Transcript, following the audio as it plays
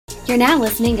You're now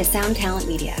listening to Sound Talent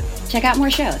Media. Check out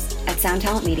more shows at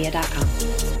soundtalentmedia.com.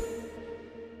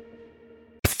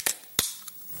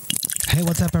 Hey,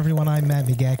 what's up, everyone? I'm Matt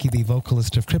Migaki, the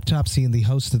vocalist of Cryptopsy and the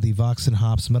host of the Vox and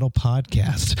Hops Metal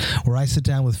Podcast, where I sit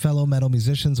down with fellow metal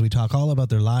musicians. We talk all about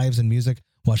their lives and music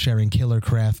while sharing killer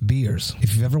craft beers.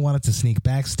 If you've ever wanted to sneak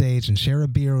backstage and share a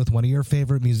beer with one of your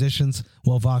favorite musicians,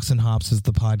 well, Vox and Hops is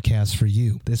the podcast for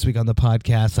you. This week on the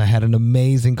podcast, I had an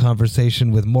amazing conversation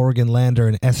with Morgan Lander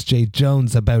and S.J.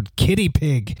 Jones about Kitty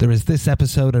Pig. There is this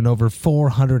episode and over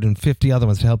 450 other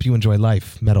ones to help you enjoy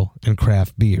life, metal, and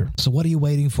craft beer. So what are you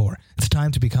waiting for? It's time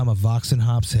to become a Vox and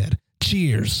Hops head.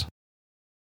 Cheers!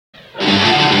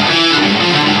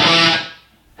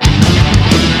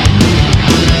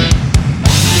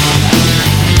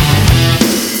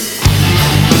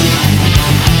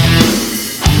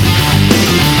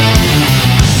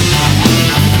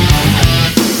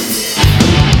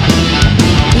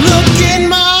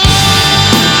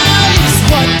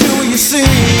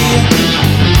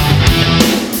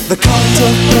 The cult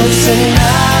of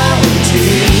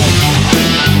personality.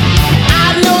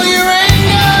 I know your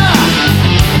anger,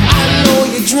 I know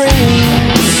your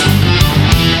dreams.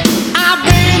 I've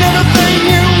been everything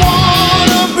you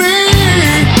wanna be.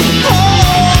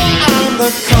 Oh, I'm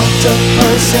the cult of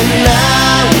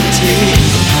personality.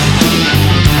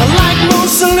 Like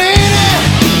Mussolini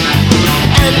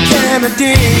and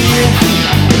Kennedy,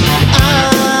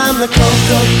 I'm the cult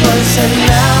of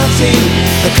personality.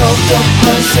 The cult of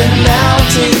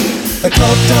personality. The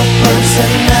cult of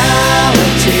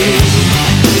personality.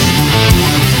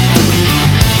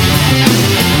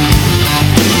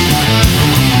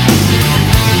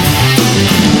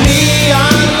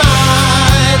 Neon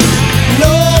lights,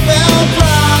 Nobel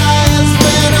Prize.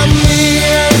 When a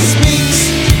mirror speaks,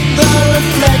 the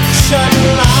reflection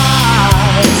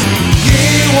lies.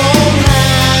 You won't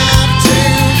have to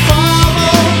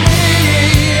follow me.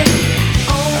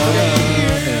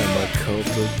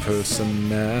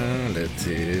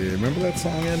 Personality. Remember that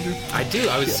song, Andrew? I do.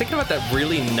 I was thinking about that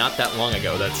really not that long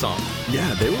ago, that song.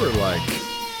 Yeah, they were like...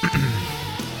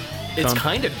 It's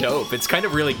kind of dope. It's kind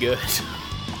of really good.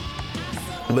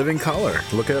 Living Color.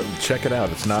 Check it out.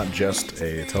 It's not just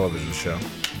a television show.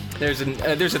 There's a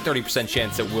 30%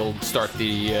 chance that we'll start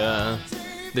the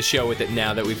show with it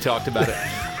now that we've talked about it.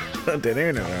 I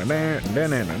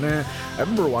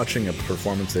remember watching a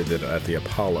performance they did at the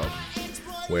Apollo,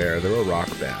 where they were a rock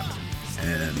band,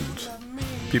 and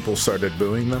people started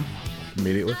booing them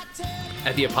immediately.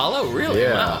 At the Apollo? Really?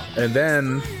 Yeah. Wow. And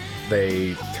then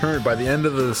they turned, by the end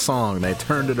of the song, they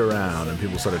turned it around, and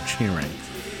people started cheering,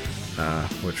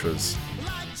 which was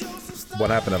what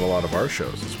happened at a lot of our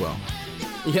shows as well.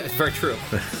 Yeah, very true.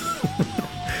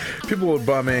 People were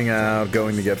bumming out,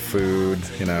 going to get food,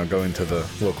 going to the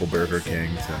local Burger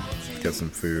King to get some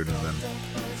food, and then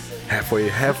halfway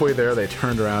there, they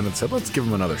turned around and said, let's give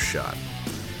them another shot.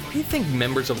 What do you think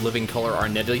members of Living Color are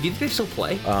now? Do you think they still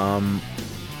play?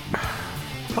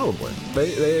 Probably.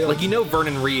 They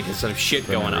Vernon Reid has some shit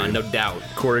going on, no doubt.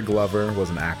 Corey Glover was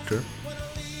an actor.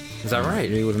 Is that right?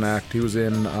 He was an actor. He was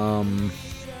in, I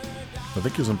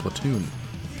think he was in Platoon.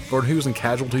 Or he was in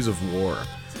Casualties of War.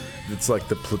 It's like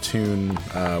the Platoon,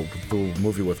 the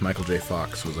movie with Michael J.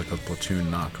 Fox was like a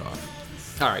Platoon knockoff.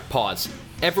 All right, pause.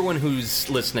 Everyone who's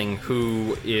listening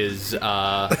who is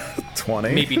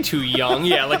 20, maybe too young,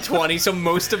 yeah, like 20. So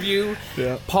most of you,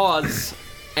 pause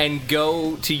and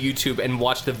go to YouTube and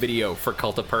watch the video for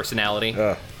Cult of Personality,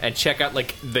 and check out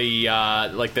the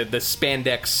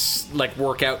spandex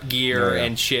workout gear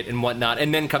and shit and whatnot,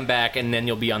 and then come back and then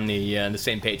you'll be on the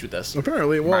same page with us.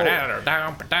 Apparently,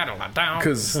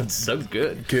 because it's so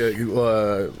good.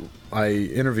 I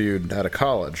interviewed at a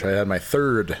college. I had my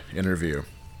third interview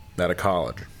at a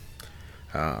college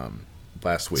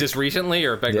last week. Is this recently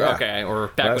or back? Yeah. Okay, or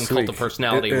back Last when Cult week. of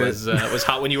Personality was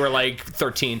hot when you were like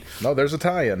 13? No, there's a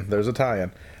tie-in.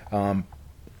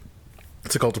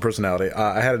 It's a Cult of Personality.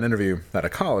 I had an interview at a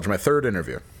college, my third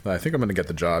interview. I think I'm going to get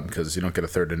the job because you don't get a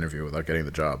third interview without getting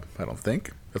the job. I don't think.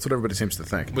 That's what everybody seems to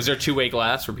think. Was there two-way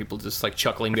glass? Were people just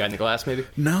chuckling behind the glass maybe?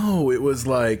 No, it was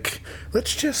like,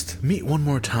 let's just meet one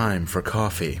more time for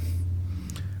coffee.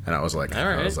 And I was like, all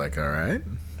right.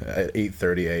 At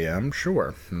 8:30 a.m.,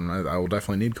 sure. I will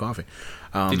definitely need coffee.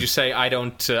 Did you say I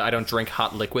don't drink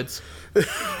hot liquids?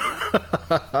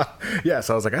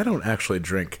 Yes, I was like, I don't actually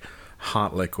drink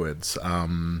hot liquids.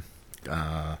 Yeah.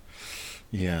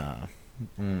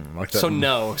 Like that. So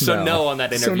no on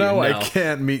that interview. So no, I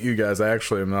can't meet you guys. I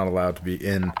actually am not allowed to be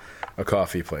in a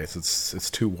coffee place. It's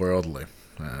too worldly.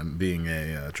 Being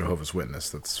a Jehovah's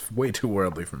Witness, that's way too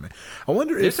worldly for me. I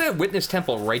wonder if... There's a witness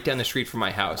temple right down the street from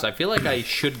my house. I feel like I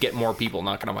should get more people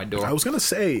knocking on my door. I was going to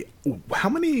say, how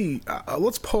many...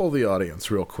 let's poll the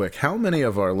audience real quick. How many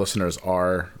of our listeners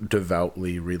are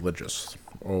devoutly religious?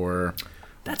 Or...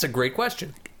 That's a great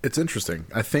question. It's interesting.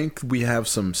 I think we have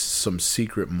some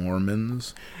secret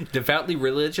Mormons. Devoutly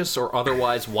religious or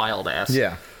otherwise wild ass.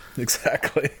 Yeah.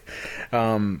 Exactly.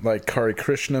 Like Hare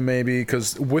Krishna, maybe,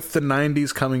 because with the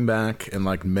 90s coming back and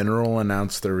like Mineral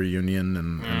announced their reunion,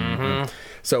 and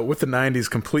so with the 90s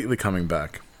completely coming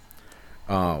back,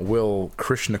 will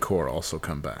Krishna Core also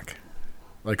come back?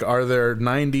 Like, are there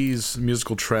 90s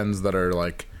musical trends that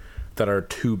are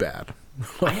too bad?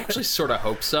 I actually sort of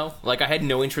hope so. Like, I had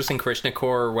no interest in Krishna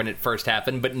Core when it first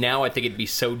happened, but now I think it'd be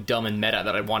so dumb and meta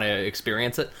that I'd want to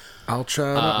experience it. I'll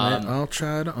try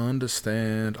to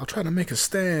understand. I'll try to make a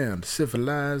stand.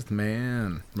 Civilized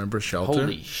man. Remember Shelter?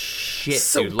 Holy shit,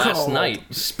 So dude. Last cold. night,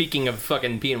 speaking of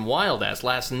fucking being wild ass,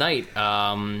 last night,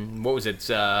 what was it?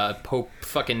 Pope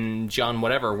fucking John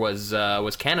whatever was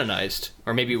canonized.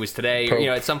 Or maybe it was today, or,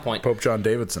 at some point. Pope John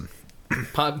Davidson.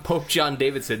 Pope John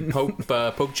Davidson,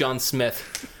 Pope John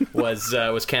Smith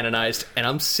was canonized, and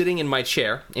I'm sitting in my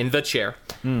chair,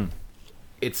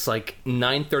 It's like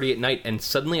 9:30 at night, and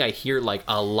suddenly I hear like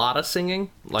a lot of singing,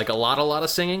 like a lot of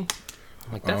singing.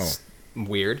 I'm like, that's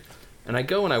weird. And I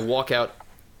go and I walk out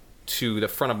to the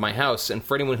front of my house, and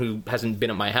for anyone who hasn't been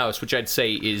at my house, which I'd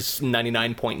say is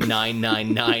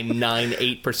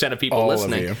 99.99998% of people All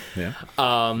listening, of you. Yeah.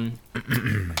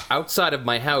 Outside of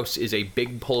my house is a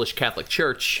big Polish Catholic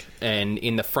church, and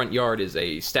in the front yard is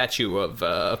a statue of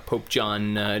Pope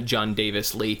John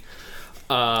Davis Lee.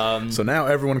 So now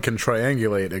everyone can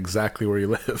triangulate exactly where you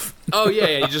live. Oh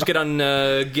yeah, you just get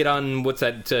on what's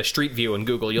that Street View in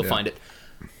Google, you'll find it.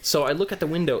 So I look at the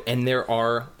window, and there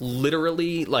are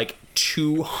literally like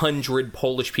 200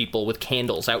 Polish people with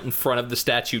candles out in front of the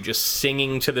statue, just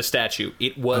singing to the statue.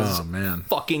 It was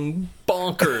fucking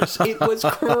bonkers. It was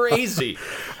crazy.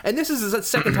 And this is the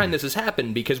second time this has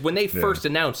happened, because when they first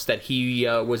announced that he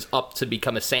was up to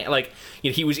become a saint, like,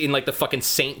 he was in like the fucking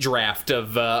saint draft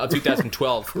of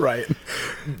 2012. Right.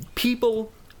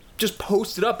 People just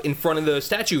posted up in front of the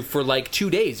statue for like 2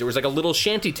 days. There was like a little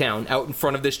shanty town out in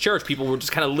front of this church. People were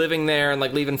just kind of living there and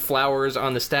like leaving flowers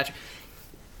on the statue.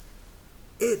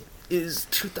 It is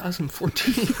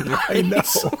 2014. Right? I know.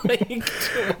 Like,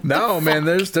 No, man,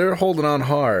 they're holding on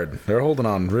hard. They're holding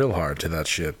on real hard to that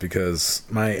shit, because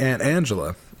my Aunt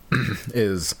Angela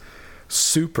is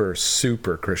super,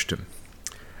 super Christian.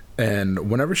 And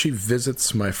whenever she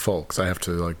visits my folks, I have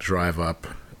to like drive up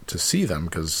to see them,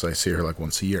 because I see her like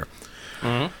once a year.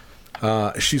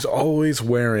 She's always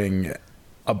wearing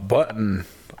a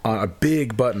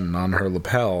big button on her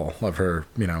lapel of her,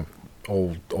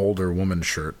 older woman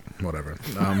shirt, whatever.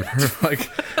 Like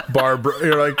Barbara,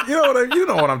 you're like, you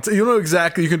know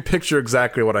exactly. You can picture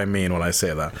exactly what I mean when I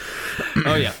say that.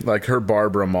 oh yeah, Like her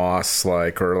Barbara Moss,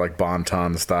 or like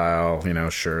Bon-Ton style,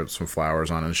 shirts with flowers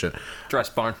on and shit. Dress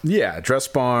barn. Yeah, Dress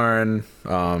Barn,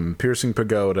 Piercing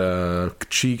Pagoda,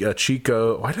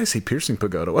 Chico. Why did I say Piercing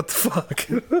Pagoda? What the fuck?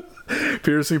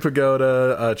 Piercing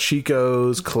Pagoda,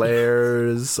 Chico's,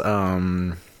 Claire's,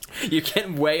 You're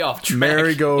getting way off track.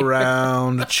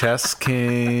 Merry-Go-Round, Chess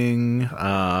King,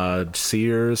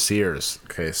 Sears.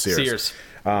 Okay, Sears.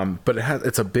 But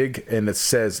it's a big, and it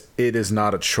says it is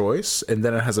not a choice, and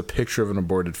then it has a picture of an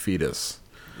aborted fetus.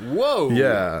 Whoa.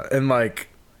 Yeah, and like,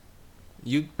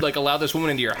 you like allow this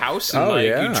woman into your house and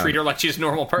you treat her like she's a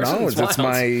normal person? No,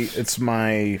 it's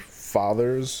my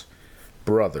father's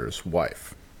brother's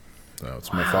wife. So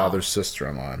it's my father's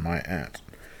sister-in-law and my aunt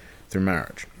through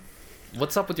marriage.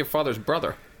 What's up with your father's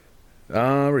brother?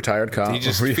 Retired cop. Did he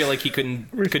just feel like he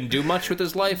couldn't do much with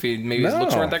his life? Maybe his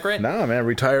looks weren't that great? No, man.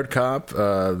 Retired cop.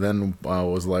 Then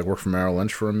was like worked for Merrill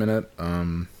Lynch for a minute.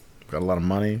 Got a lot of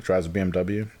money. Drives a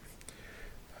BMW.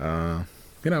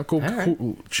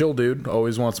 Cool, chill dude.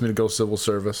 Always wants me to go civil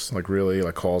service. Like really,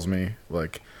 like calls me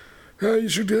like, hey, you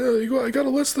should. I got a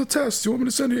list of the tests. You want me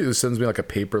to send you? He sends me like a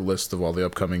paper list of all the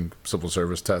upcoming civil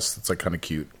service tests. It's like kind of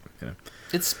cute.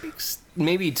 It speaks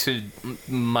maybe to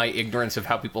my ignorance of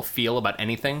how people feel about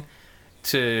anything,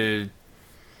 to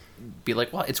be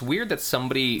like, well, it's weird that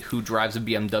somebody who drives a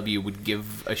BMW would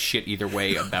give a shit either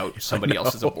way about somebody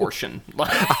else's abortion. Like,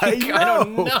 I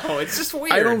don't know. It's just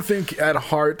weird. I don't think, at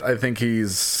heart, I think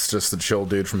he's just a chill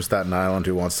dude from Staten Island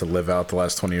who wants to live out the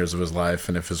last 20 years of his life,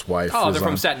 and if his wife they're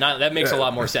from Staten Island. That makes a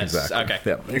lot more sense. Exactly. Okay.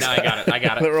 Yep. Now I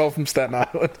got it. They're all from Staten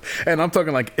Island. And I'm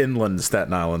talking like inland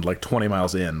Staten Island, like 20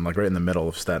 miles in, like right in the middle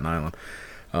of Staten Island.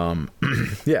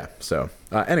 Yeah, so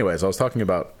anyways, I was talking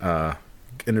about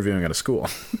interviewing at a school.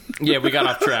 Yeah, we got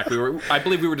off track. I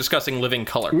believe we were discussing Living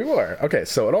Color. We were. Okay,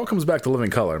 so it all comes back to Living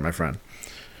Color, my friend.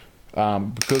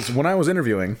 Because when I was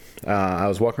interviewing, I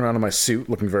was walking around in my suit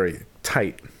looking very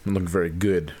tight and looking very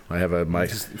good. I have my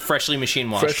Freshly machine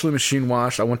washed. freshly machine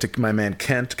washed. I went to my man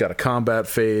Kent, got a combat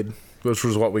fade, which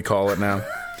was what we call it now.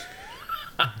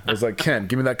 I was like, Kent,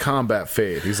 give me that combat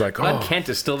fade. He's like, Glad Kent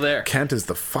is still there. Kent is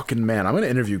the fucking man. I'm going to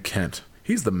interview Kent.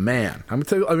 He's the man. I'm going to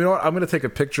tell you, you know what? I'm going to take a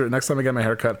picture. Next time I get my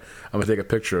haircut, I'm going to take a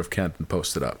picture of Kent and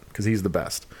post it up because he's the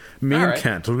best. Me All and right.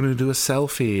 Kent, we're going to do a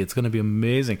selfie. It's going to be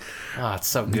amazing. Oh, it's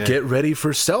so good. Get ready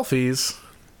for selfies.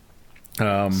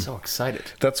 I'm so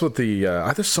excited. That's what the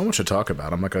there's so much to talk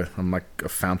about. I'm like a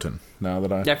fountain now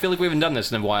that I. Yeah, I feel like we haven't done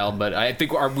this in a while, but I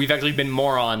think we've actually been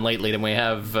more on lately than we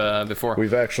have before.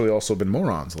 We've actually also been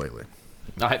morons lately.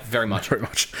 Very much. Very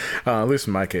much, at least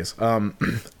in my case.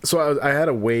 So I had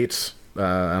to wait,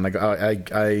 and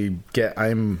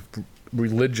I'm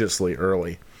religiously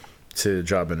early to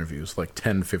job interviews, like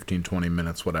 10, 15, 20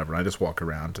 minutes, whatever. I just walk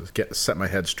around to set my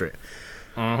head straight,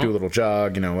 do a little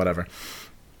jog, whatever.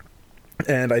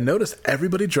 And I noticed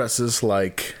everybody dresses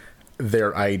like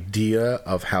their idea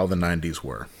of how the 90s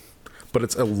were, but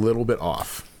it's a little bit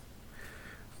off.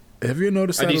 Have you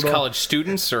noticed Are that these at all? college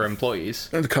students or employees?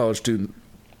 As a college student.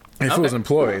 If it was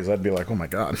employees, I'd be like, oh my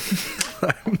God.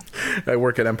 I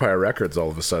work at Empire Records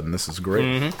all of a sudden. This is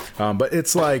great. But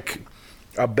it's like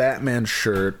a Batman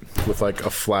shirt with like a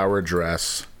flower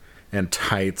dress and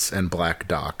tights and black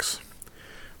docks.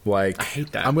 Like, I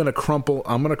hate that. I'm gonna crumple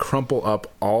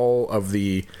up all of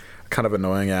the kind of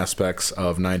annoying aspects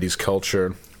of 90s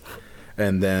culture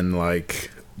and then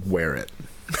like wear it.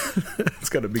 It's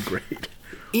gonna be great.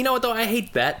 You know what, though? I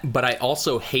hate that, but I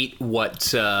also hate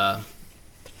what... there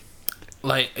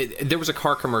was a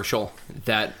car commercial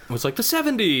that was like the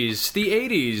 70s, the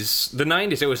 80s, the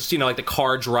 90s. It was, like the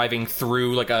car driving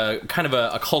through like a kind of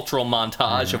a cultural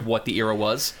montage of what the era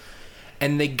was.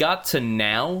 And they got to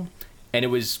now, and it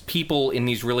was people in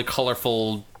these really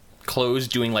colorful clothes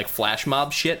doing like flash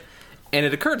mob shit. And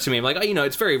it occurred to me, I'm like,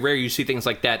 it's very rare you see things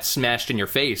like that smashed in your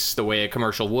face the way a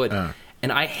commercial would.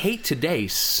 And I hate today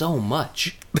so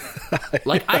much.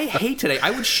 I hate today. I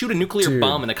would shoot a nuclear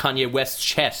bomb in a Kanye West's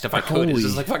chest if I could. It's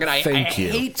just like, fucking, I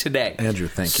hate today. Andrew,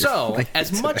 thank you. So, Thank you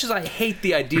as much as I hate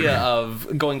the idea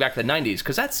of going back to the 90s,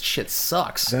 because that shit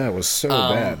sucks. That was so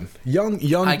bad. Young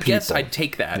I people. guess I'd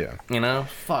take that. Yeah.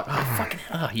 Fuck.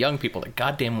 Young people, the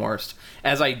goddamn worst.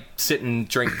 As I sit and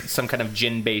drink some kind of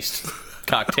gin-based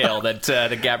cocktail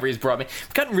that Gabri's brought me.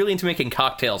 I've gotten really into making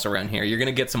cocktails around here. You're going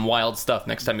to get some wild stuff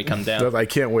next time you come down. I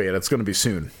can't wait. It's going to be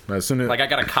soon. As soon as I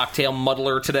got a cocktail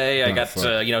muddler today. I got,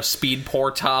 speed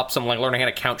pour tops. I'm learning how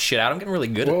to count shit out. I'm getting really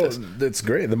good at this. It's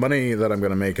great. The money that I'm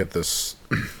going to make at this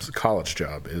college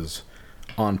job is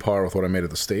on par with what I made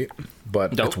at the state,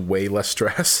 but it's way less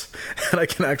stress. And I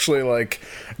can actually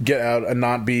get out and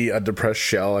not be a depressed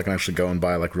shell. I can actually go and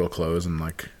buy real clothes and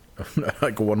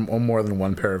one more than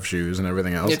one pair of shoes and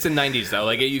everything else. It's the 90s though.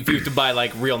 If you have to buy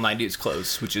real 90s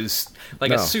clothes, which is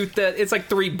a suit that it's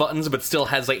 3 buttons but still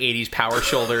has 80s power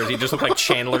shoulders. You just look like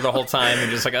Chandler the whole time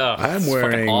and just I'm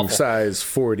wearing size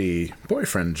 40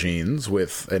 boyfriend jeans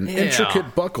with an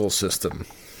intricate buckle system.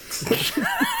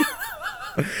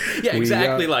 Yeah,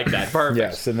 exactly like that. Perfect.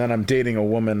 Yes, and then I'm dating a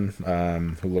woman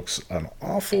who looks an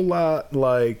awful lot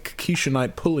like Keisha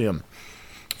Knight Pulliam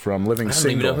from Living Single.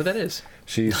 I don't even know who that is.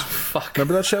 She's fuck.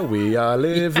 Remember that show? We are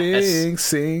living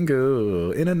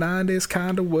single in a 90s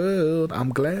kind of world. I'm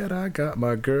glad I got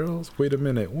my girls. Wait a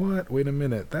minute. What? Wait a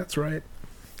minute. That's right.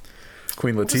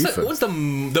 Queen Latifah. What was the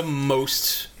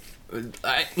most...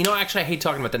 actually, I hate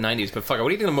talking about the 90s, but fuck it. What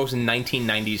do you think the most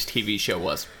 1990s TV show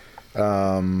was?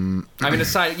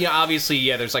 Aside, obviously,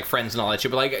 there's Friends and all that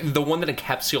shit, but the one that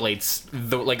encapsulates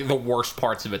the worst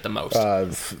parts of it the most.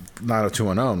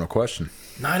 90210, no question.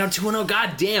 90210,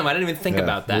 goddamn! I didn't even think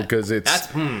about that.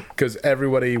 Because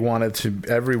everybody wanted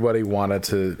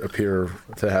to appear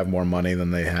to have more money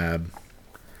than they had.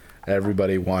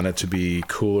 Everybody wanted to be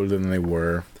cooler than they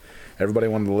were. Everybody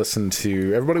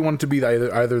wanted to be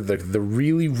either the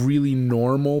really, really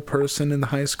normal person in the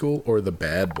high school or the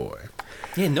bad boy.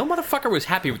 Yeah, no motherfucker was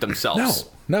happy with themselves.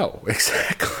 No,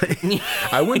 exactly.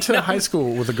 I went to high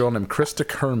school with a girl named Krista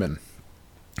Kerman,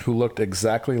 who looked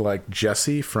exactly like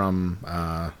Jessie from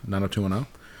 90210,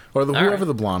 or whoever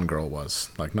the blonde girl was,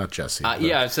 not Jessie.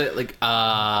 It's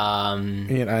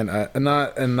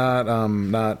not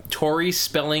Tori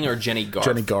Spelling or Jenny Garth.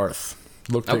 Jenny Garth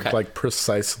looked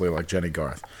precisely like Jenny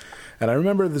Garth, and I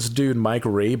remember this dude Mike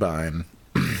Rabine.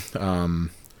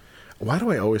 Why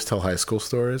do I always tell high school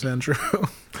stories, Andrew?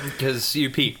 Because you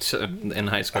peaked in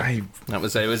high school.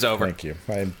 It was over. Thank you.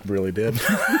 I really did.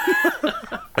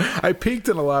 I peaked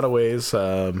in a lot of ways,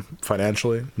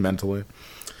 financially, mentally,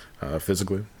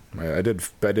 physically. I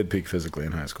did peak physically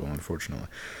in high school, unfortunately.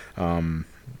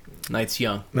 Night's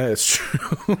young. That's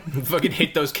true. Fucking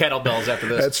hit those kettlebells after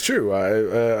this. That's true.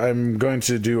 I'm going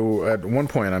to do, at one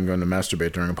point, I'm going to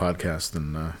masturbate during a podcast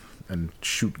and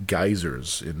shoot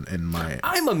geysers in my...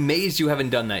 I'm amazed you haven't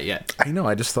done that yet. I know,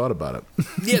 I just thought about it.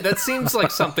 Yeah, that seems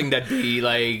like something that'd be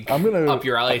like up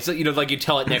your alley. So, like you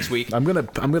tell it next week. I'm gonna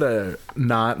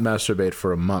not masturbate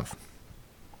for a month.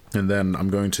 And then I'm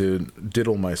going to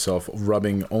diddle myself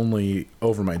rubbing only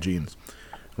over my jeans.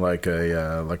 Like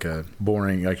a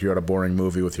boring, like you're at a boring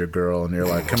movie with your girl and you're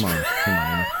like, come on. You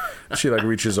know? She like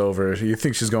reaches over. You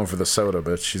think she's going for the soda,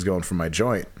 but she's going for my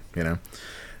joint, you know?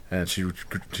 And she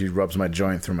rubs my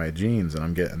joint through my jeans, and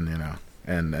I'm getting, you know,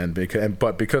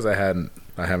 but because I haven't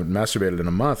masturbated in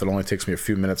a month, it only takes me a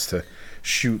few minutes to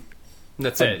shoot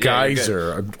a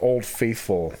geyser, an Old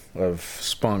Faithful of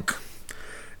spunk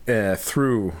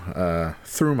through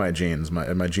my jeans.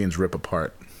 My jeans rip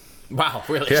apart. Wow,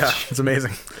 really? Yeah, it's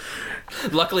amazing.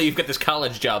 Luckily, you've got this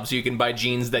college job, so you can buy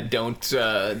jeans that don't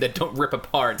rip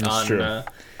apart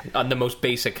on the most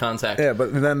basic contact. Yeah,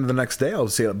 but then the next day I'll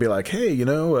be like, hey, you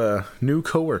know, new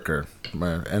coworker,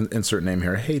 insert name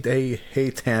here. Hey,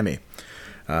 Tammy.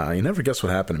 You never guess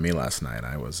what happened to me last night.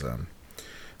 I was,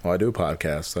 I do a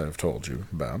podcast that I've told you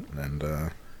about,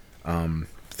 and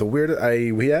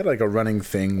we had like a running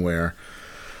thing where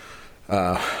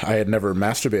I had never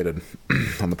masturbated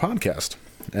on the podcast,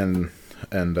 and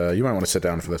you might want to sit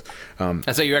down for this.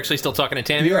 So you're actually still talking to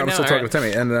Tammy right now? I'm still talking to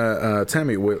Tammy. And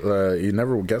Tammy, you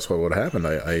never guess what happened.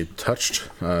 I touched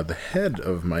the head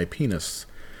of my penis,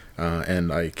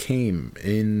 and I came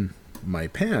in my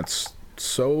pants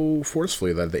so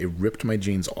forcefully that they ripped my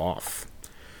jeans off.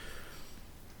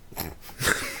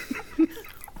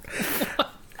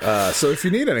 So if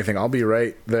you need anything, I'll be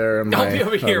right there. I'll be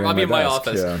over here. I'll be in my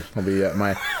office. Yeah, I'll be at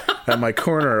my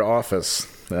corner office.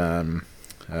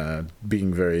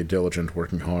 Being very diligent,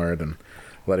 working hard, and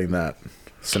letting that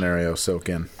scenario soak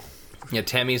in. Yeah,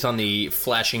 Tammy's on the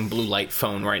flashing blue light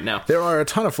phone right now. There are a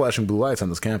ton of flashing blue lights on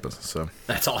this campus, so...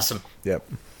 That's awesome. Yep.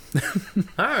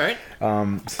 All right.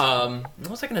 What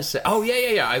was I going to say? Oh,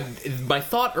 yeah. My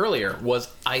thought earlier was,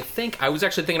 I was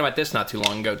actually thinking about this not too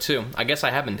long ago, too. I guess I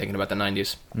have been thinking about the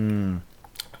 90s.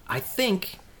 I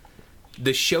think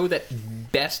the show that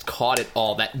best caught it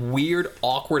all, that weird,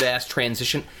 awkward-ass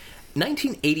transition...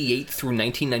 1988 through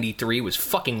 1993 was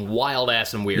fucking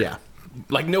wild-ass and weird. Yeah.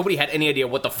 Like, nobody had any idea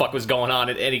what the fuck was going on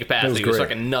at any capacity. It was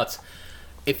fucking nuts.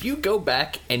 If you go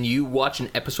back and you watch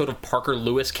an episode of Parker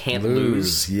Lewis Can't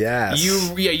Lose... Yes.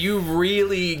 You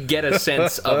really get a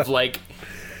sense of, like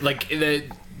the...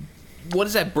 What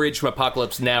is that bridge from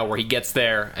Apocalypse Now where he gets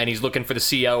there and he's looking for the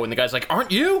CO and the guy's like,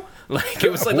 aren't you? Like,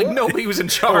 it was like nobody was in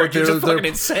charge. It was fucking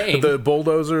insane. The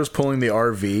bulldozers pulling the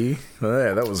RV.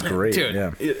 Yeah, that was great. Dude,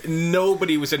 yeah.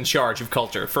 Nobody was in charge of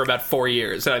culture for about 4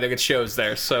 years, and I think it shows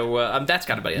there. So that's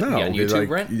got to be on YouTube,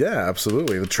 right? Yeah,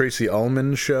 absolutely. The Tracy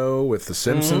Ullman show with The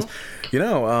Simpsons. Mm-hmm. You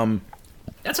know,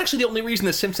 that's actually the only reason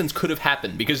The Simpsons could have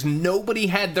happened, because nobody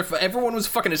had everyone was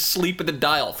fucking asleep at the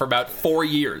dial for about 4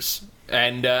 years.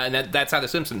 And that's how The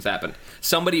Simpsons happened.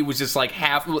 Somebody was just like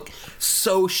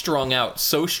so strung out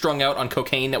on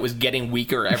cocaine that was getting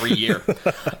weaker every year.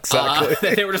 Exactly.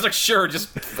 That they were just like,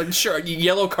 sure,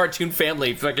 yellow cartoon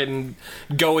family, fucking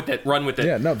go with it, run with it.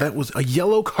 Yeah, no, that was a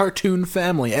yellow cartoon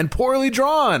family, and poorly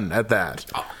drawn at that.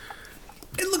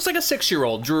 It looks like a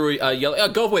 6-year-old drew yellow.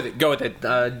 Go with it.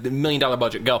 $1 million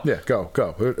budget. Go. Yeah,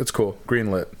 go. It's cool.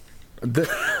 Greenlit.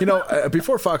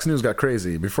 Before Fox News got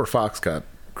crazy, before Fox got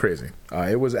crazy,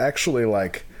 it was actually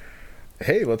like,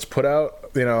 hey, let's put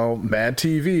out, Mad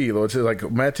TV. Let's like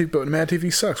Mad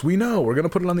TV sucks. We know, we're gonna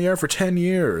put it on the air for 10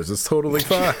 years. It's totally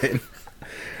fine.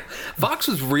 Fox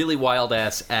was really wild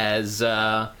ass as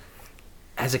a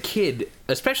kid,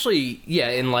 especially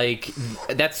in like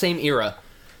that same era,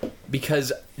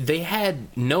 because they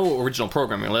had no original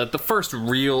programming. Like, the first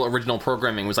real original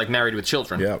programming was like Married with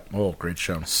Children. Yeah. Oh, great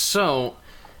show. So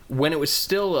when it was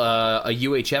still a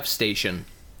UHF station,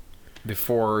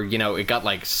 before, it got,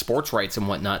 like, sports rights and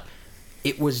whatnot,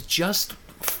 it was just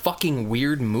fucking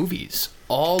weird movies.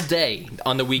 All day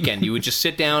on the weekend. You would just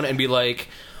sit down and be like,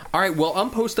 all right, well,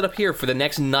 I'm posted up here for the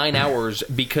next 9 hours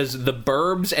because The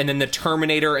Burbs and then The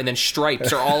Terminator and then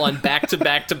Stripes are all on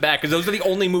back-to-back, because those are the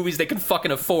only movies they can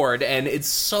fucking afford, and it's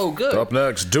so good. Up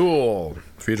next, Duel,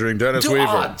 featuring Dennis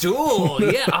Weaver. Duel,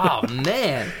 yeah, oh,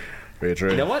 man.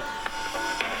 Featuring... You know what?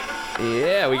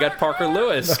 Yeah, we got Parker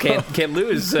Lewis. Can't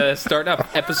lose. Starting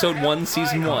up episode 1,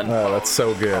 season 1. Oh, that's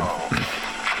so good.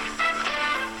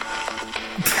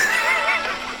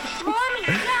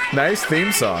 Nice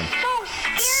theme song.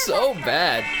 So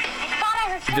bad.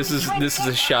 This is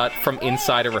a shot from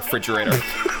inside a refrigerator. But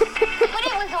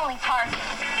it was only Parker.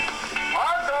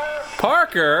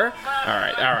 Parker. All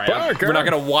right. Parker. We're not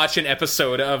going to watch an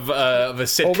episode of a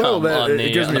sitcom Although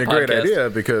it gives on me the a great podcast. idea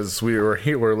because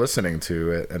we're listening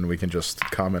to it and we can just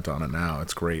comment on it now.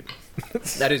 It's great.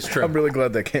 That is true. I'm really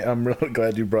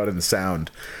glad you brought in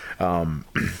sound.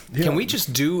 Can we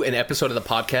just do an episode of the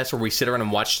podcast where we sit around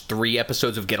and watch 3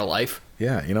 episodes of Get a Life?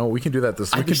 Yeah, we can do that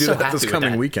this. I'd We be can do so that happy this with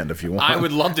coming that. weekend if you want. I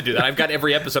would love to do that. I've got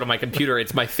every episode on my computer.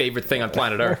 It's my favorite thing on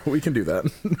planet Earth. We can do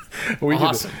that.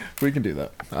 Awesome. We can do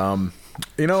that.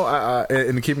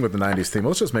 In keeping with the '90s theme,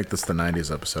 let's just make this the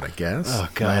 '90s episode, I guess. Oh,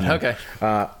 God. Okay.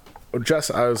 I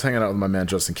was hanging out with my man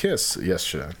Justin Kiss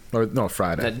yesterday, or no,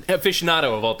 Friday. An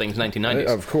aficionado of all things 1990s.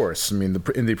 Of course, I mean the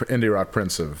indie rock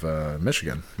prince of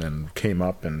Michigan, and came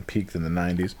up and peaked in the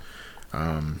 '90s.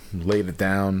 Laid it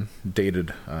down,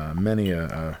 dated many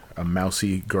a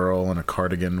mousy girl in a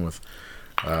cardigan with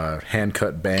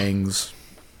hand-cut bangs,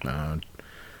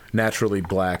 naturally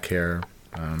black hair,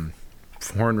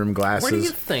 horn-rimmed glasses. Where do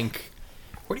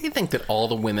you think that all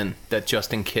the women that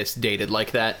Justin Kiss dated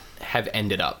like that have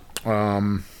ended up?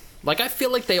 I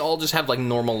feel like they all just have like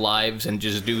normal lives and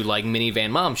just do like minivan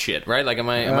mom shit, right? Like, am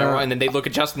I wrong? And then they look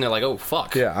at Justin, and they're like, oh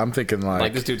fuck, Yeah, I'm thinking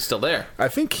like this dude's still there. I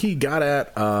think he got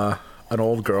at an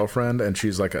old girlfriend, and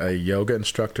she's like a yoga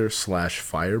instructor /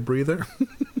 fire breather.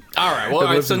 All right, well, That all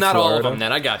right, lives so in not all of Florida. them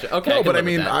then. I got you. Okay, No, can but I live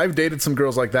with mean, that. I've dated some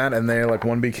girls like that, and they like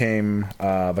one became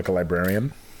like a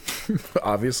librarian,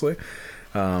 obviously.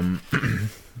 The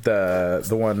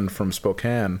one from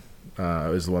Spokane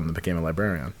is the one that became a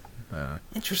librarian.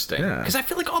 Interesting. Yeah. Because I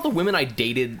feel like all the women I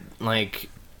dated, like,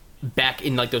 back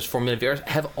in, like, those formative years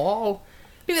have all...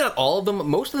 Maybe not all of them.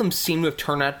 Most of them seem to have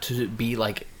turned out to be,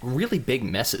 like, really big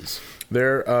messes.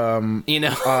 They're You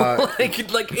know? like,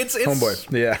 it's...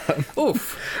 homeboy. Yeah,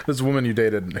 Oof. this woman you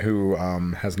dated who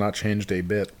has not changed a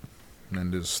bit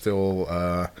and is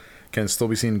still can still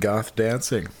be seen goth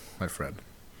dancing, my friend.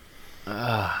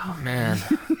 Oh, man.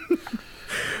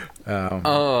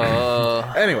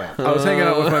 Anyway, I was hanging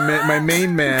out with my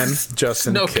main man,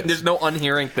 Justin. No, Kiss. there's no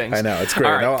unhearing things. I know, it's great.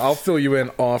 All right. I'll fill you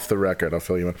in off the record. I'll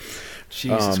fill you in.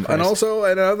 Jesus Christ. And also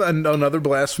another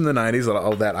blast from the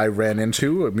 '90s that I ran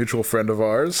into, a mutual friend of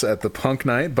ours at the punk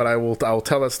night. But I'll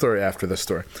tell that story after this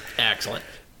story. Excellent.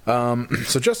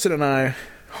 So Justin and I,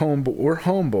 we're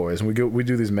homeboys, and we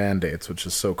do these mandates, which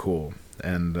is so cool.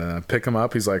 And pick him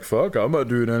up. He's like, "Fuck, I'm not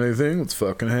doing anything. Let's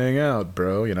fucking hang out,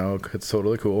 bro. You know, it's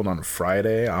totally cool." And on a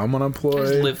Friday, I'm You unemployed.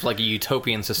 guys live like a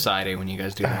utopian society when you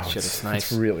guys do that shit. It's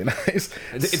nice. It's really nice.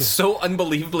 It's so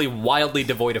unbelievably, wildly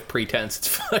devoid of pretense. It's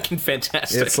fucking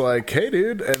fantastic. It's like, hey,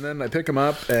 dude, and then I pick him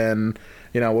up, and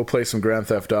we'll play some Grand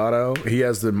Theft Auto. He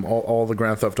has all the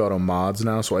Grand Theft Auto mods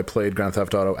now, so I played Grand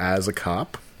Theft Auto as a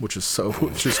cop, which is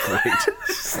great,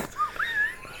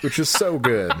 which is so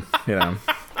good, you know.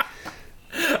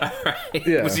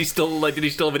 Yeah. Was he still like? Did he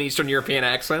still have an Eastern European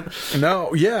accent?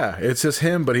 No, yeah, it's just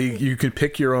him, but you can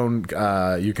pick your own.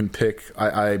 You can pick,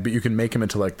 but you can make him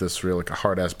into like this real like a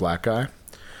hard ass black guy,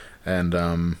 and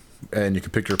you can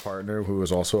pick your partner who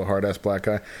is also a hard ass black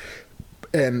guy,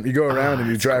 and you go around and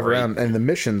you drive great. around, and the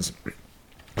missions.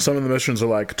 Some of the missions are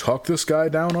like, talk this guy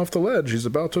down off the ledge. He's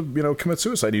about to commit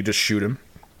suicide. You just shoot him.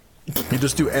 You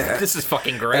just do. This is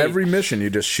fucking great. Every mission, you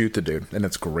just shoot the dude, and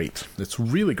it's great. It's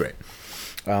really great.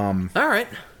 All right.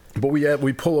 But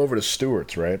we pull over to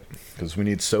Stewart's, right? Because we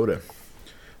need soda,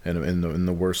 in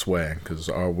the worst way. Because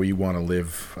we want to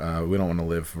live. We don't want to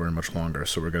live very much longer,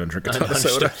 so we're gonna drink a ton of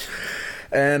soda.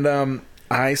 And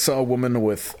I saw a woman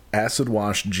with acid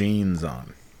wash jeans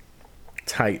on,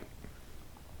 tight,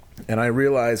 and I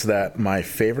realized that my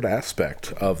favorite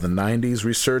aspect of the '90s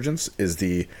resurgence is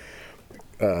the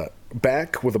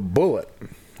back with a bullet,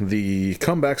 the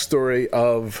comeback story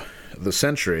of the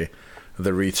century.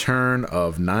 The return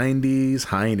of 90s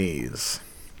heinies.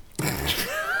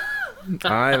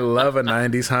 I love a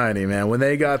 90s heiny, man. When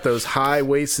they got those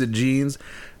high-waisted jeans,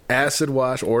 acid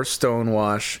wash or stone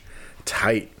wash,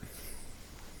 tight.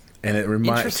 And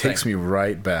it takes me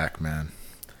right back, man.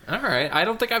 All right. I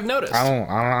don't think I've noticed. I don't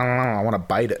know. I want to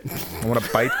bite it. I want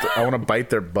to bite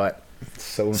their butt.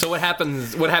 So what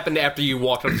happens? What happened after you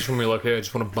walked up to the room? You're like, hey, I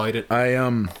just want to bite it.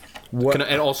 What?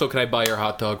 And also, can I buy your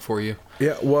hot dog for you?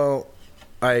 Yeah, well,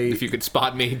 If you could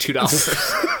spot me,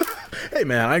 $2. Hey,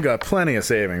 man, I got plenty of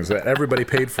savings that everybody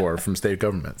paid for from state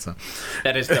government. So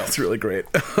That is dope. that's really great.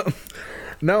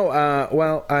 No,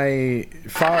 well, I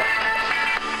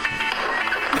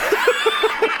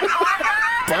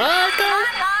fuck?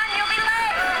 Come on, you'll be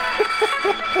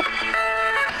late.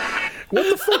 What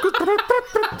the fuck was...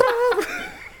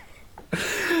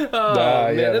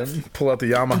 man, pull out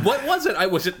the Yamaha. What was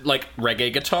it? Was it like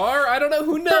reggae guitar? I don't know.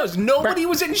 Who knows? Nobody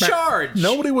was in charge.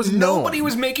 Nobody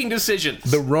was making decisions.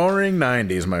 The roaring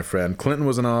 90s, my friend. Clinton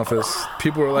was in office.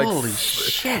 People were like, Holy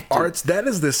shit. arts. That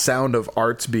is the sound of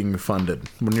arts being funded.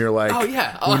 When you're like, Oh,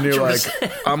 yeah, when you're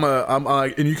 100%.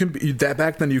 like, and you can be that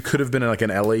back then. You could have been like an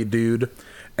LA dude,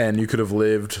 and you could have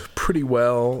lived pretty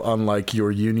well on like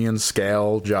your union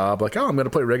scale job. Like, oh, I'm going to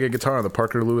play reggae guitar on the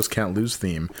Parker Lewis Can't Lose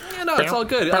theme. Yeah, no, it's all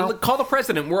good. Call the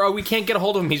president. We can't get a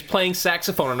hold of him. He's playing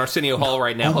saxophone in Arsenio Hall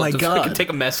right now. Oh, my God. We can take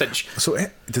a message. So,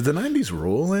 did the 90s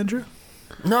rule, Andrew?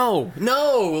 No.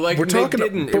 Like, We're talking, they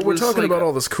didn't. but we're talking about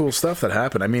all this cool stuff that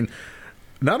happened. I mean,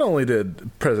 not only did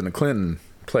President Clinton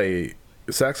play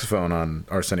saxophone on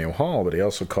Arsenio Hall, but he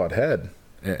also caught head,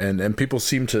 and people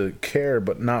seem to care,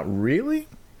 but not really.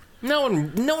 No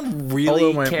one really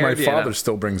Although my cared. father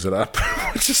still brings it up.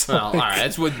 Just Well, like, all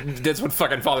right. That's what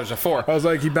fucking fathers are for. I was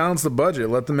like, he balanced the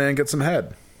budget. Let the man get some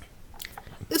head.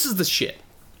 This is the shit.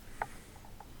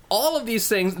 All of these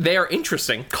things, they are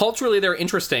interesting. Culturally, they're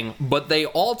interesting, but they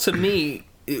all, to me,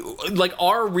 like,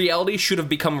 our reality should have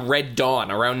become Red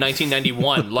Dawn around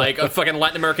 1991. Like, a fucking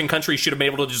Latin American country should have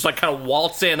been able to just, like, kind of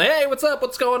waltz in, hey, what's up,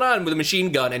 what's going on, with a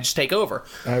machine gun and just take over.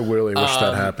 I really wish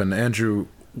that happened. Andrew,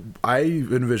 I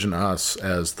envision us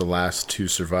as the last two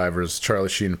survivors, Charlie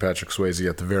Sheen and Patrick Swayze,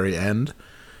 at the very end.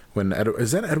 When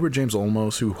is that Edward James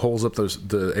Olmos who holds up the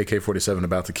AK-47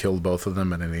 about to kill both of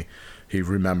them, and then he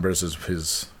remembers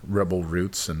his rebel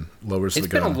roots and lowers the gun.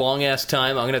 It's been a long-ass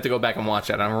time. I'm going to have to go back and watch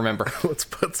that. I don't remember. Why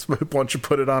don't you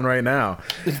put it on right now?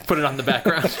 Put it on the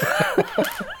background.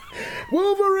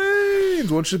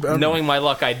 Wolverines! Knowing my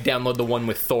luck, I'd download the one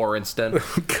with Thor instead.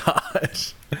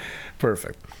 Gosh.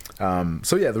 Perfect.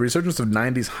 So yeah, the resurgence of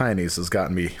 90s heinies has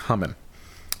gotten me humming.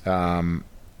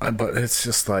 But it's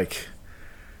just like,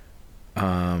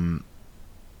 yeah,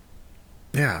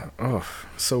 oh,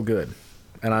 so good.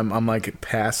 And I'm like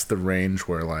past the range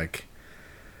where like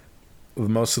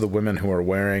most of the women who are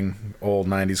wearing old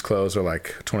 90s clothes are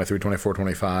like 23, 24,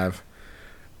 25.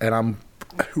 And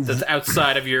That's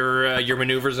outside of your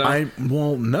maneuver zone?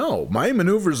 No. My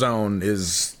maneuver zone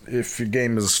is, if your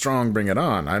game is strong, bring it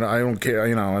on. I don't care,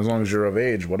 as long as you're of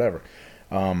age, whatever.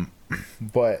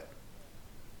 But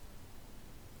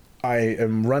I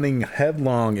am running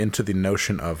headlong into the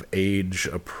notion of age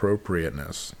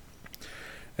appropriateness.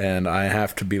 And I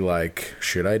have to be like,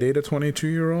 should I date a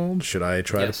 22-year-old? Should I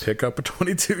try to pick up a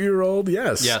 22-year-old?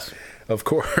 Yes. Of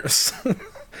course.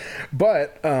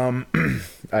 But I'm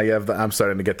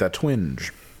starting to get that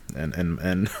twinge, and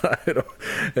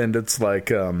it's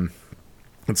like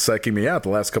it's psyching me out. The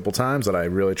last couple times that I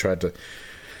really tried to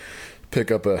pick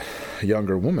up a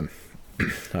younger woman,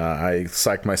 I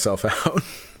psyched myself out,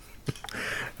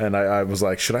 and I was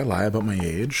like, should I lie about my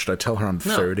age? Should I tell her I'm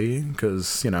 30?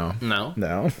 Because no.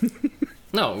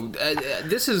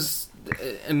 This is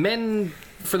men.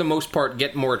 For the most part,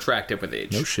 get more attractive with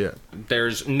age. No shit.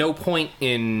 There's no point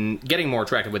in getting more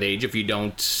attractive with age if you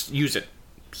don't use it.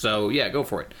 So, yeah, go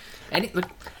for it. And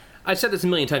I've said this a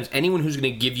million times. Anyone who's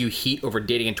going to give you heat over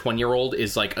dating a 20-year-old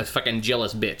is like a fucking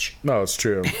jealous bitch. No, it's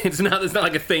true. It's not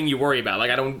like a thing you worry about. Like,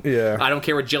 I don't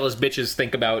care what jealous bitches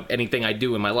think about anything I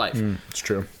do in my life. It's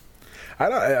true.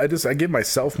 I give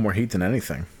myself more heat than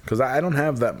anything, because I don't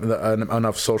have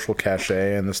enough social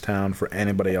cachet in this town for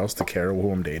anybody else to care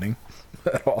who I'm dating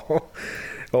at all.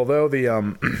 Although the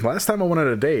last time I went on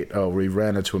a date, we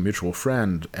ran into a mutual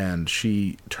friend, and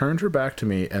she turned her back to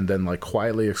me and then like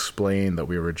quietly explained that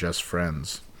we were just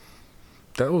friends.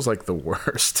 That was like the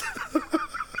worst.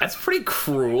 That's pretty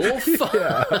cruel.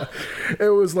 Yeah, it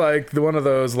was like one of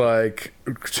those like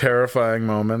terrifying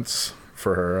moments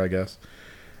for her, I guess.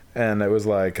 And it was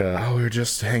like, we're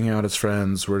just hanging out as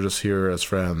friends. We're just here as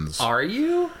friends. Are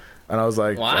you? And I was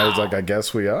like, wow. I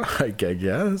guess we are. I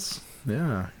guess.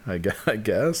 Yeah, I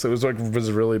guess. It was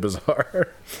really bizarre.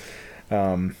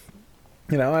 I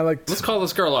like. Let's call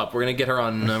this girl up. We're gonna get her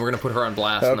on. We're gonna put her on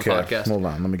blast on the podcast. Hold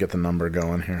on. Let me get the number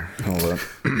going here. Hold up.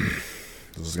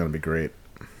 This is gonna be great.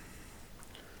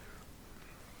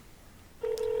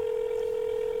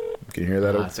 Can you hear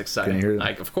that? That's exciting. Can you hear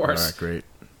it? Of course. All right, great.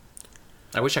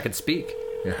 I wish I could speak.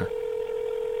 Yeah.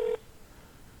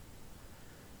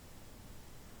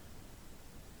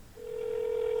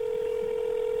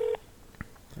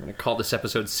 I'm going to call this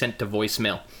episode Sent to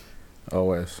Voicemail.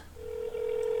 Always.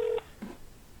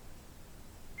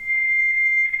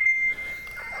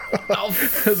 Oh,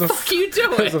 fuck you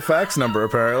doing? There's a fax number,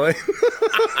 apparently.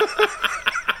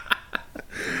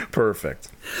 Perfect.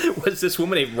 Was this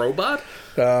woman a robot?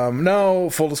 No,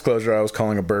 full disclosure, I was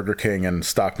calling a Burger King in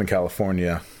Stockton,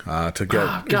 California, to get...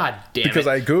 Oh, God damn because it.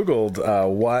 I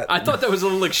Googled what... I thought that was a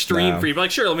little extreme No. for you. But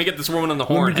like, sure, let me get this woman on the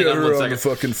Let horn. me get Hang on her one on the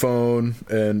second. fucking phone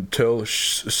and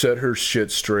set her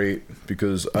shit straight,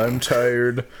 because I'm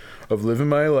tired of living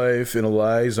my life in a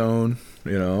lie zone.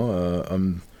 You know,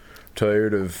 I'm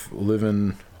tired of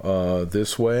living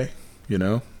this way, you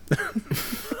know?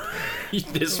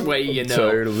 This way, you know.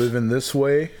 Tired of living this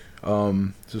way.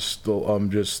 And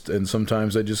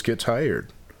sometimes I just get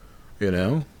tired, you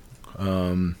know?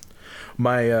 I'm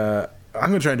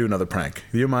gonna try and do another prank.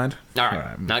 Do you mind? All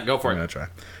right. Not go for I'm it. gonna try.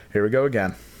 Here we go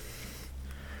again.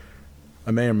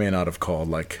 I may or may not have called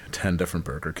like 10 different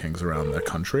Burger Kings around the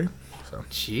country. So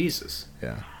Jesus.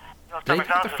 yeah. Did they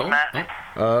pick the phone?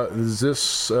 Oh. Is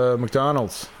this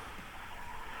McDonald's?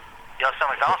 Yo, so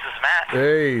McDonald's is Matt.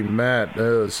 Hey, Matt.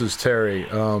 This is Terry.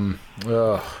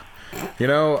 You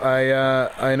know,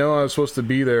 I know I was supposed to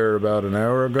be there about an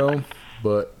hour ago,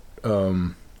 but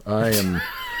I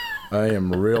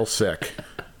am real sick.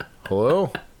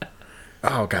 Hello?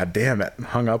 Oh, god damn it.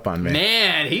 Hung up on me.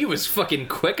 Man, he was fucking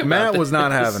quick about Matt this. was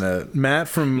not having it. Matt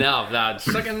from... No,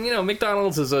 fucking,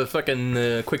 McDonald's is a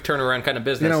fucking quick turnaround kind of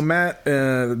business. You know, Matt,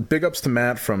 big ups to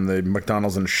Matt from the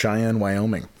McDonald's in Cheyenne,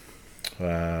 Wyoming.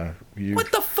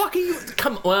 What the fuck are you...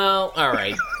 Well, all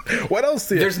right. What else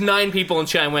do you... There's 9 people in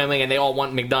Cheyenne, Wyoming, and they all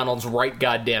want McDonald's right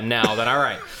goddamn now. Then all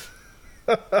right.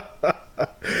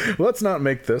 Let's not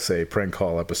make this a prank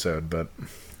call episode, but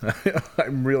that's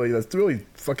really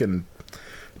fucking...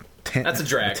 That's a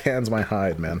drag. Tans my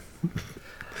hide, man.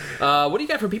 What do you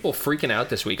got for people freaking out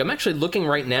this week? I'm actually looking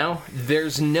right now.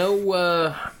 There's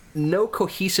no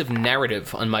cohesive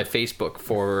narrative on my Facebook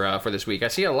for this week. I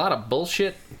see a lot of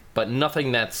bullshit, but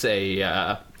nothing that's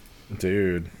a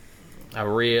Dude. A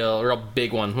real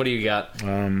big one. What do you got?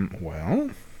 Well,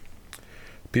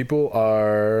 people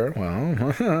are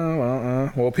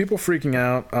people freaking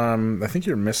out. I think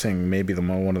you're missing maybe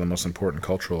one of the most important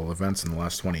cultural events in the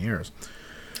last 20 years.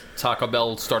 Taco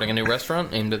Bell starting a new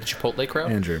restaurant aimed at the Chipotle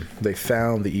crowd? Andrew, they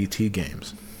found the E.T.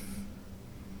 games.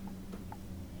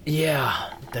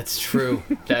 Yeah, that's true.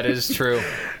 That is true.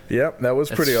 Yep, that was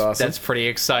pretty awesome. That's pretty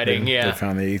exciting, yeah. They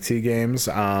found the E.T. games.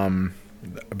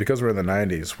 Because we're in the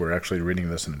 90s, we're actually reading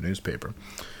this in a newspaper.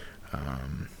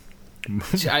 I'm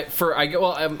not going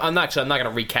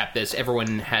to recap this.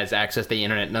 Everyone has access to the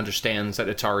internet and understands that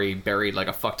Atari buried like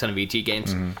a fuck ton of ET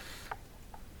games. Mm-hmm.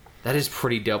 That is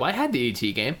pretty dope. I had the ET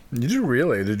game. Did you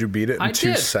really? Did you beat it in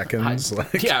 2 seconds?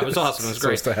 Yeah, it was awesome. It was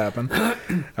great. Supposed to happen.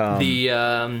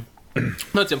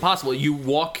 No, it's impossible. You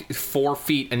walk 4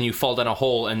 feet and you fall down a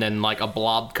hole, and then like a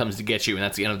blob comes to get you, and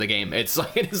that's the end of the game. It's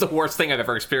like it is the worst thing I've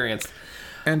ever experienced.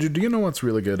 Andrew, do you know what's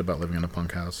really good about living in a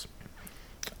punk house?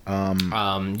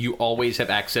 You always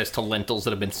have access to lentils that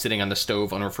have been sitting on the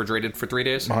stove unrefrigerated for 3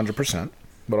 days. 100%.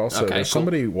 But also, there's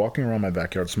somebody walking around my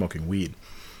backyard smoking weed,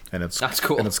 and that's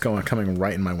cool. And it's coming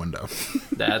right in my window.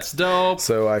 That's dope.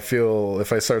 So I feel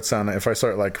if I start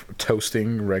like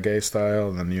toasting reggae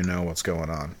style, then you know what's going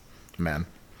on, man.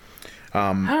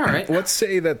 All right. Let's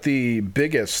say that the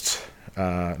biggest,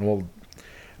 I'm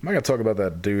not gonna talk about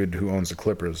that dude who owns the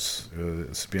Clippers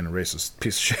as being a racist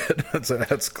piece of shit. that's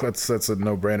a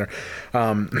no-brainer.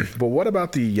 But what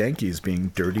about the Yankees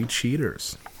being dirty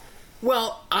cheaters?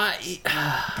 Well, this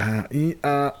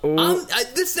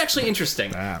is actually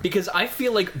interesting because I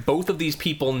feel like both of these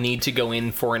people need to go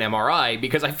in for an MRI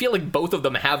because I feel like both of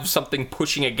them have something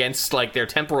pushing against like their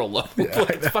temporal lobe.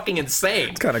 Like, it's fucking insane.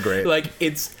 It's kind of great. Like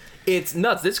it's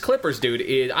nuts. This Clippers dude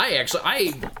is I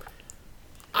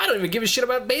don't even give a shit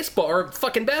about baseball or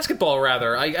fucking basketball.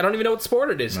 Rather, I don't even know what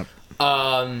sport it is. Nope.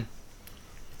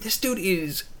 This dude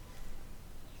is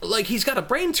like he's got a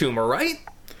brain tumor, right?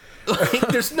 Like,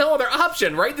 there's no other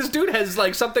option, right? This dude has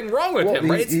like something wrong with him,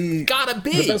 right? It's gotta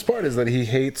be. The best part is that he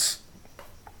hates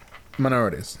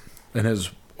minorities, and his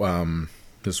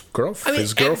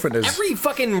girlfriend is every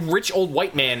fucking rich old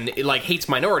white man like hates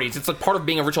minorities. It's like part of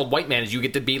being a rich old white man is you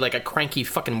get to be like a cranky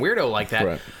fucking weirdo like that.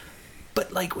 Right.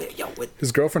 But like,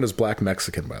 his girlfriend is black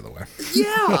Mexican, by the way.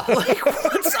 Yeah, like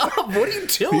what's up? What are you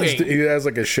doing? He has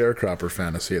like a sharecropper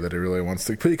fantasy that he really wants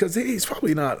to, because he's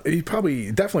probably not. He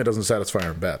definitely doesn't satisfy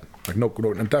her in bed. Like no,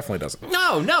 definitely doesn't.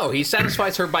 No, he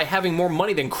satisfies her by having more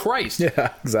money than Christ.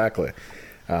 Yeah, exactly.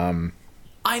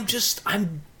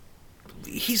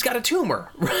 He's got a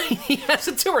tumor, right? He has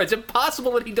a tumor. It's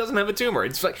impossible that he doesn't have a tumor.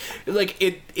 It's like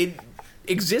it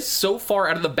exists so far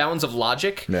out of the bounds of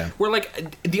logic. Yeah. Where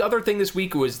like the other thing this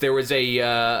week was there was a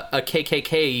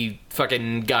KKK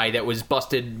fucking guy that was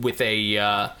busted with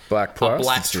a black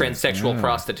transsexual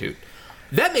prostitute.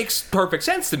 That makes perfect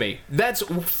sense to me. That's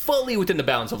fully within the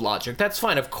bounds of logic. That's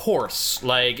fine, of course.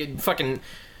 Like, fucking...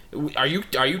 Are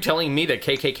you telling me that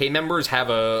KKK members have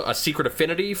a secret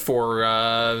affinity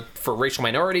for racial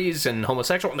minorities and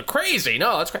homosexual? Crazy!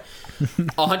 No, that's crazy.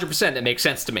 100%. That makes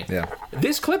sense to me. Yeah.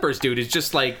 This Clippers dude is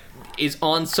just like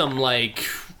on some like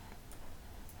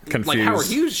Confused. like Howard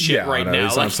Hughes shit right now.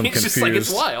 He's Like, on some he's confused, just like,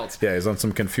 it's wild. Yeah, he's on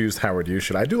some confused Howard Hughes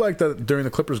shit. I do like that during the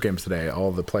Clippers games today,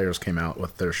 all the players came out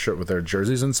with their shirt with their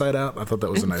jerseys inside out. I thought that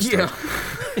was a nice touch.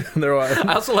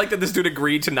 I also like that this dude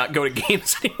agreed to not go to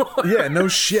games anymore. Yeah, no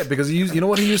shit. Because you know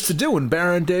what he used to do when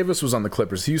Baron Davis was on the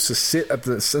Clippers? He used to sit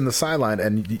in the sideline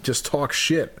and just talk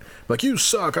shit. Like, you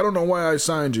suck. I don't know why I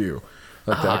signed you.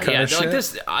 Like that kind of shit.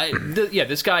 Like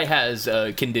this guy has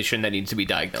a condition that needs to be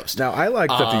diagnosed. Now, I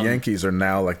like that the Yankees are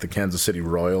now like the Kansas City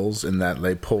Royals in that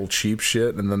they pull cheap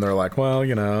shit, and then they're like, well,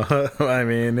 I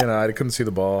mean, I couldn't see the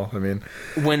ball. I mean,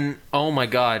 oh my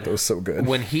God. It was so good.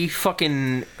 When he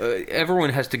fucking,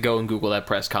 everyone has to go and Google that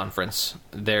press conference.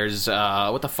 There's,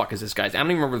 what the fuck is this guy's? I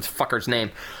don't even remember the fucker's name.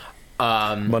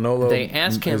 Manolo, they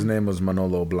ask him. His name was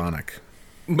Manolo Blahnik.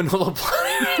 Manolo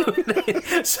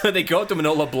Blahnik. So they go up to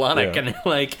Manolo Blahnik and they're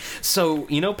like, so,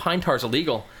 pine tar's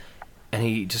illegal. And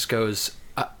he just goes,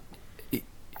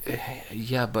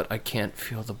 yeah, but I can't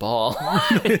feel the ball.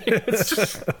 It's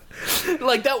just,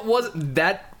 like, that wasn't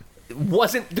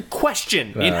the question,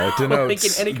 it denotes, like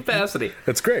in any capacity.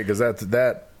 It's great, because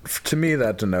that to me,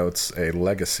 that denotes a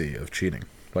legacy of cheating.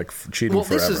 Like, cheating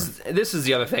forever. This is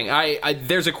the other thing.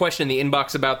 There's a question in the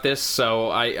inbox about this,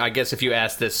 so I guess if you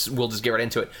ask this, we'll just get right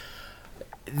into it.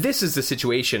 This is the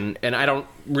situation, and I don't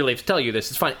really have to tell you this.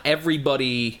 It's fine.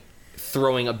 Everybody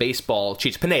throwing a baseball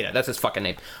cheats. Pineda, that's his fucking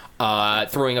name.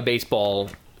 Throwing a baseball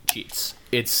cheats.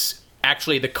 It's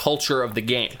actually the culture of the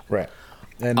game. Right.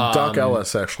 And Doc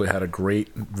Ellis actually had a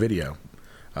great video.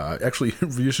 Actually,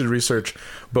 you should research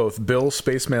both Bill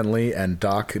Spaceman Lee and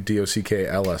Doc D-O-C-K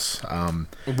Ellis.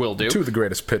 Will do. Two of the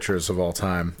greatest pitchers of all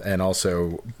time, and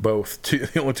also the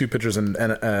only two pitchers in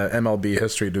MLB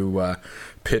history to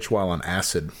pitch while on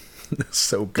acid.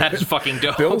 So good. That is fucking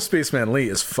dope. Bill Spaceman Lee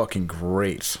is fucking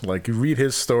great. Like, you read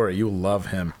his story, you love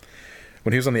him.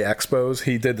 When he was on the Expos,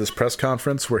 he did this press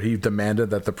conference where he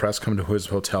demanded that the press come to his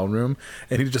hotel room,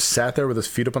 and he just sat there with his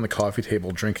feet up on the coffee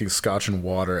table, drinking scotch and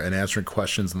water and answering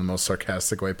questions in the most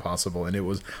sarcastic way possible. And it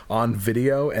was on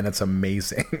video, and it's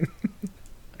amazing.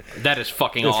 That is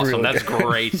fucking awesome. Really That's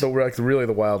great. So we're like really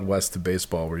the Wild West of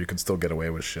baseball, where you can still get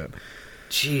away with shit.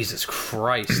 Jesus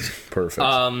Christ. Perfect.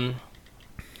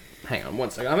 Hang on one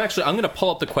second. I'm going to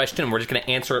pull up the question, and we're just going to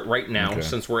answer it right now,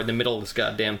 since we're in the middle of this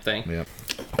goddamn thing. Yep.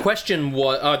 The question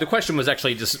was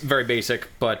actually just very basic,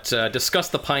 but discuss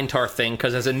the pine tar thing,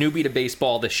 because as a newbie to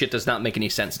baseball, this shit does not make any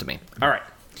sense to me. All right.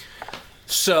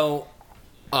 So,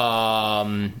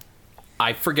 I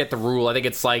forget the rule. I think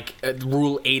it's like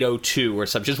Rule 802 or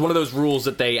something. Just one of those rules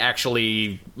that they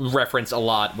actually reference a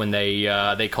lot when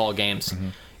they call games.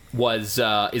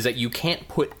 Mm-hmm. Is that you can't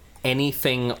put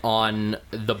anything on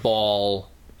the ball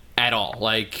at all,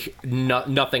 like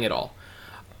nothing at all.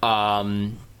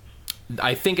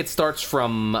 I think it starts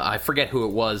from, I forget who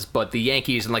it was, but the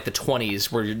Yankees in like the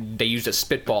 20s where they used a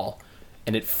spitball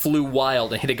and it flew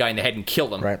wild and hit a guy in the head and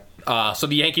killed him. Right. So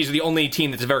the Yankees are the only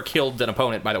team that's ever killed an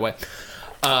opponent, by the way.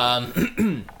 But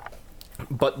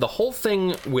the whole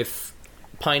thing with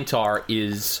pine tar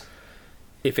is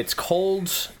if it's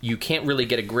cold, you can't really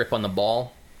get a grip on the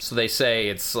ball. So they say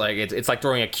it's like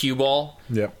throwing a cue ball.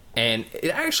 Yep. And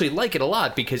I actually like it a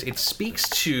lot because it speaks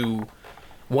to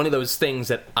one of those things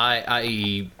that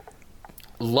I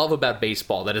love about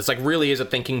baseball, that it's like really is a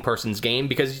thinking person's game,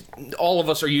 because all of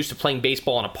us are used to playing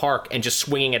baseball in a park and just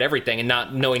swinging at everything and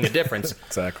not knowing the difference.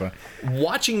 Exactly.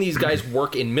 Watching these guys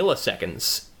work in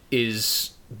milliseconds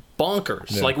is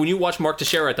bonkers. Yeah. Like when you watch Mark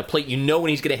Teixeira at the plate, you know when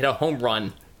he's going to hit a home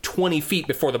run 20 feet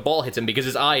before the ball hits him, because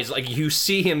his eyes, like, you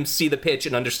see him see the pitch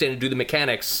and understand and do the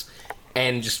mechanics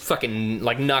and just fucking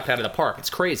like knock it out of the park. It's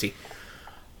crazy.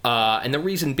 And the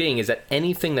reason being is that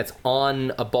anything that's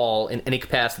on a ball in any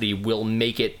capacity will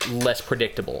make it less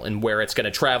predictable and where it's going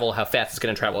to travel, how fast it's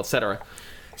going to travel, etc.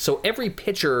 So every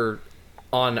pitcher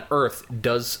on Earth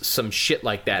does some shit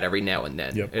like that every now and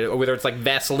then. Yep. Whether it's like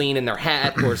Vaseline in their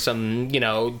hat or some,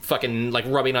 fucking like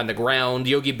rubbing on the ground.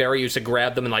 Yogi Berra used to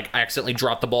grab them and like accidentally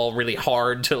drop the ball really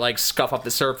hard to like scuff up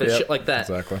the surface, shit like that.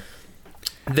 Exactly.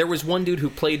 There was one dude who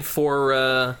played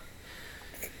for,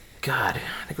 God,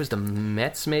 I think it was the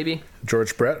Mets, maybe?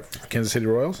 George Brett, Kansas City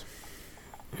Royals?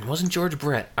 It wasn't George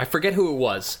Brett. I forget who it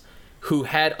was, who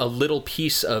had a little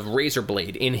piece of razor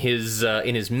blade in his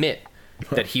mitt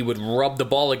that he would rub the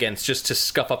ball against just to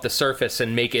scuff up the surface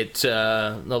and make it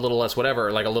a little less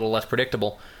whatever, like a little less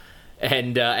predictable.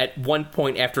 And at one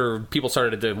point, after people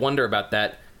started to wonder about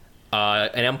that,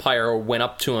 an umpire went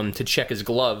up to him to check his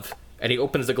glove, and he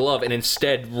opens the glove, and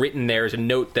instead written there is a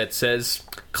note that says,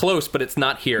 "Close, but it's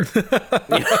not here."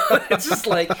 It's just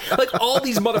like all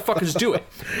these motherfuckers do it.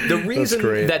 The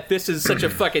reason that this is such a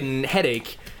fucking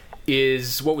headache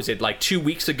is, what was it, like 2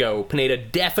 weeks ago, Pineda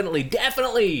definitely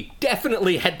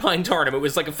had pine tar him. It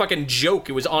was like a fucking joke.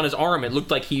 It was on his arm. It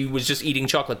looked like he was just eating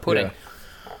chocolate pudding.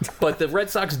 Yeah. But the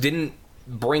Red Sox didn't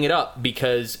bring it up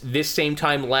because this same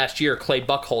time last year, Clay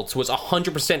Buchholz was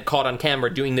 100% caught on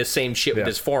camera doing this same shit with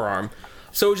his forearm.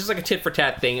 So it was just like a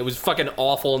tit-for-tat thing. It was fucking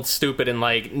awful and stupid, and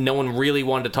like no one really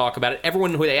wanted to talk about it.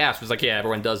 Everyone who they asked was like, yeah,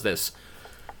 everyone does this.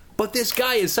 But this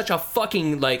guy is such a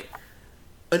fucking, like,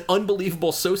 an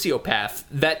unbelievable sociopath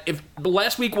that if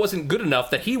last week wasn't good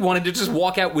enough, that he wanted to just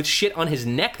walk out with shit on his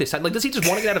neck this time. Like, does he just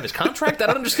want to get out of his contract? I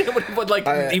don't understand what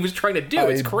he was trying to do.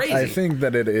 It's crazy. I think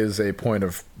that it is a point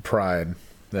of pride,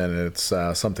 and it's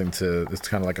something to. It's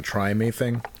kind of like a try me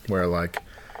thing, where like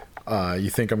you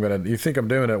think I'm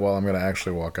doing it, well, I'm gonna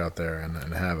actually walk out there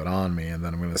and have it on me, and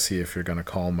then I'm gonna see if you're gonna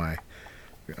call my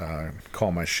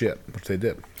shit, which they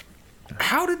did.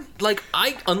 How did,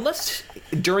 unless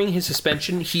during his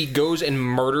suspension he goes and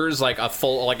murders like a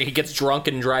full, like he gets drunk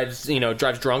and drives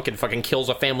drunk and fucking kills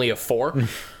a family of 4,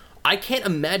 I can't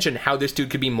imagine how this dude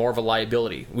could be more of a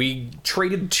liability. We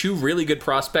traded 2 really good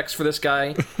prospects for this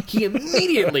guy. He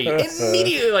immediately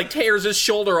like tears his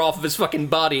shoulder off of his fucking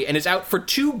body and is out for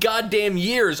 2 goddamn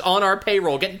years on our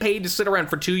payroll, getting paid to sit around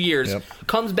for 2 years,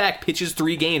 comes back, pitches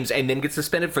 3 games, and then gets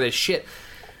suspended for this shit.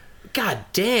 God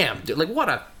damn, dude, like what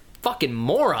a fucking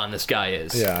moron this guy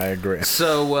is. Yeah, I agree.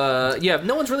 So,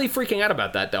 no one's really freaking out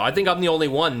about that, though. I think I'm the only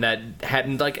one that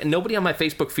hadn't, like, nobody on my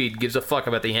Facebook feed gives a fuck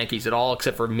about the Yankees at all,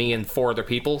 except for me and 4 other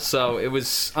people. So it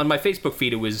was, on my Facebook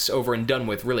feed, it was over and done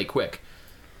with really quick.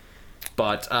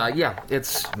 But,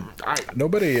 it's...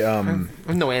 Nobody, I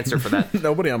have no answer for that.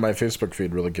 Nobody on my Facebook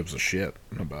feed really gives a shit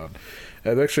about...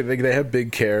 Actually, they have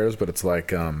big cares, but it's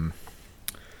like,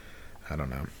 I don't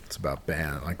know. It's about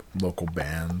local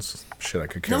bands. Shit, I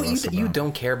could care less about. You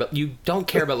don't care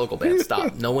about local bands.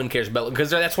 Stop. No one cares about, because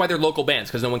that's why they're local bands,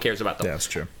 because no one cares about them. Yeah, that's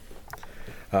true.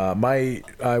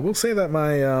 I will say that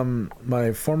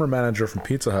my former manager from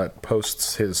Pizza Hut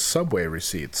posts his Subway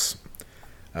receipts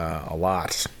a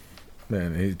lot,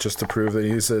 and he just to prove that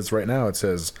he says right now it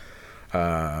says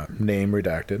name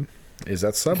redacted is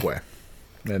at Subway.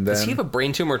 And then, does he have a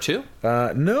brain tumor too?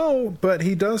 No, but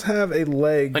he does have a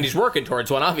leg. And he's working towards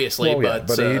one, obviously. Well,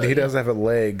 but he does have a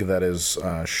leg that is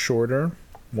shorter.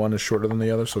 One is shorter than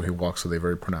the other, so he walks with a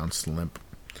very pronounced limp.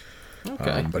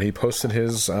 Okay. But he posted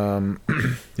his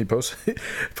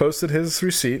posted his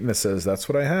receipt, and it says, "That's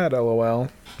what I had, LOL."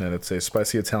 And it's a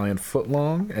spicy Italian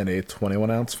footlong and a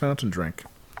 21-ounce fountain drink.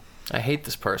 I hate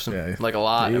this person, a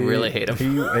lot. I really hate him.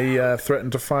 He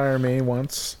threatened to fire me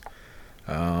once.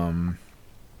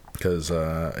 Because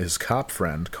his cop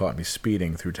friend caught me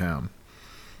speeding through town.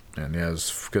 And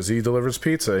because he delivers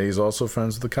pizza, he's also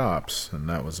friends with the cops, and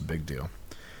that was a big deal.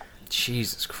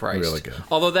 Jesus Christ. Really good.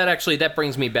 Although that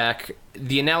brings me back,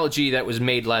 the analogy that was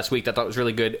made last week that I thought was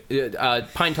really good,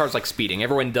 pine tar's like speeding.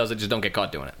 Everyone does it, just don't get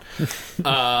caught doing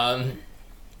it.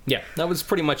 Yeah, that was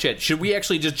pretty much it. Should we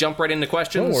actually just jump right into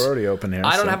questions? Well, we're already open here.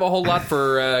 I don't have a whole lot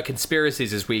for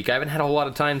conspiracies this week. I haven't had a whole lot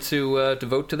of time to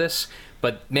devote to this.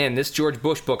 But, man, this George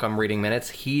Bush book I'm reading, man, it's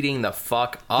heating the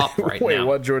fuck up right now. Wait,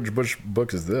 what George Bush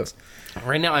book is this?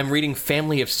 Right now I'm reading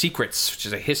Family of Secrets, which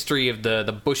is a history of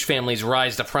the Bush family's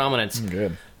rise to prominence.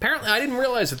 Good. Apparently, I didn't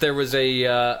realize that there was a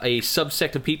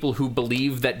subsect of people who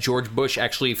believe that George Bush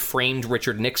actually framed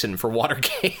Richard Nixon for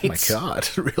Watergate. Oh my God,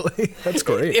 really? That's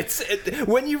great.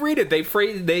 When you read it, they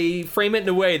frame it in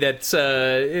a way that's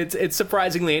it's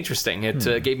surprisingly interesting.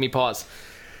 It gave me pause.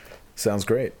 Sounds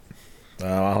great.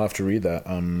 I'll have to read that.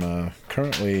 I'm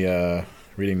currently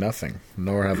reading nothing,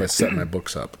 nor have I set my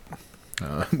books up.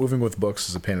 Moving with books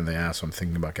is a pain in the ass, so I'm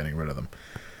thinking about getting rid of them.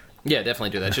 Yeah, definitely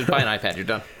do that. Just buy an iPad, you're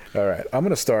done. All right, I'm going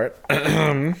to start.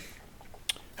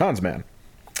 Hans Man.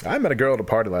 I met a girl at a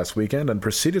party last weekend and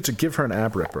proceeded to give her an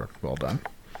ab ripper. Well done.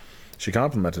 She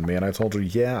complimented me, and I told her,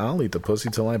 yeah, I'll eat the pussy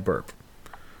till I burp.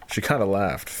 She kind of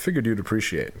laughed. Figured you'd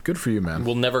appreciate. Good for you, man.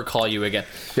 We'll never call you again.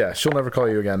 Yeah, she'll never call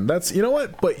you again. That's, you know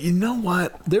what? But you know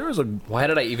what? There is a... Why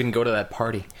did I even go to that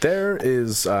party? There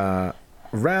is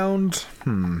around,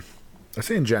 I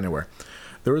say in January,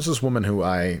 there was this woman who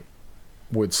I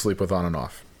would sleep with on and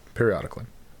off, periodically.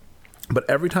 But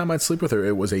every time I'd sleep with her,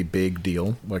 it was a big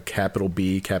deal. Like capital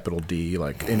B, capital D,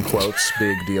 like in quotes,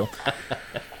 big deal.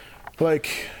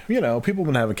 like, you know, people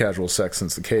have been having casual sex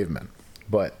since the cavemen,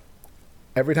 but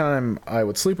every time I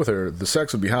would sleep with her, the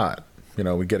sex would be hot. You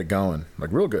know, we'd get it going,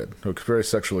 like, real good. It was very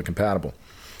sexually compatible.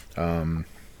 You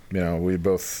know, we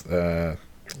both, well,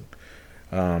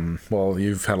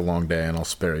 you've had a long day, and I'll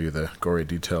spare you the gory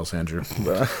details, Andrew.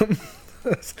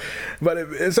 But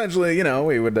essentially, you know,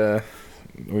 we would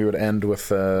end with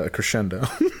a crescendo.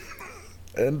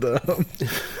 And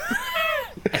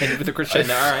End with a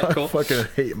crescendo. All right, cool. I fucking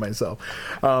hate myself.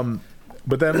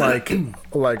 But then, like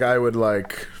I would,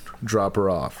 like, drop her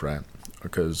off, right?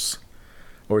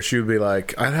 Or she would be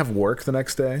like, I'd have work the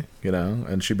next day, you know,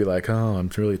 and she'd be like, oh, I'm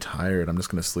really tired. I'm just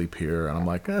going to sleep here. And I'm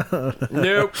like,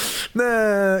 nope.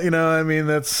 Nah, you know, I mean,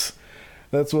 that's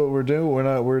what we're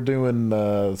doing. We're doing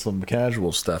some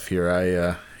casual stuff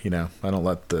here. You know, I don't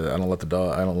let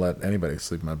anybody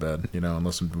sleep in my bed, you know,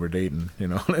 unless we're dating, you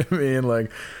know what I mean?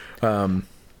 Like, and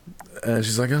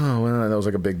she's like, oh, well, that was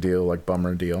like a big deal, like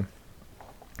bummer deal.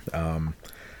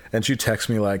 And she'd text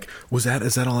me like, is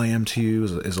that all I am to you?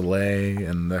 Is a lay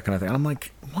and that kind of thing. And I'm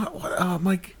like, what? I'm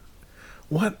like,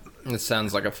 what? It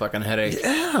sounds like a fucking headache.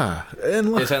 Yeah.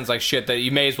 And like, it sounds like shit that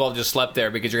you may as well have just slept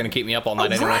there because you're going to keep me up all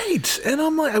night anyway. Right. And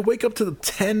I'm like, I wake up to the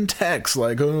 10 texts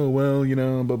like, oh, well, you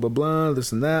know, blah, blah, blah,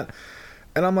 this and that.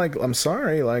 And I'm like, I'm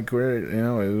sorry, like,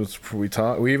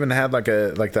 we even had like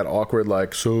that awkward,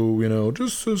 like, so, you know,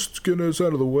 just get us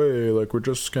out of the way, like, we're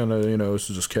just kind of, you know, this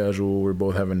is just casual, we're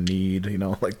both having need, you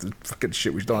know, like the fucking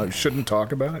shit we shouldn't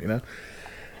talk about, you know.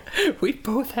 We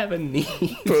both have a need.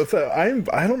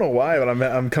 I don't know why, but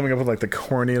I'm coming up with like the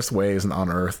corniest ways on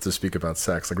earth to speak about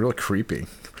sex, like really creepy.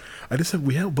 I just said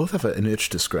both have an itch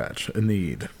to scratch, a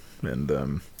need,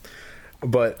 and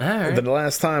But right. The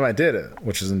last time I did it,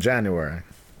 which is in January,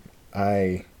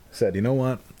 I said, you know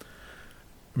what?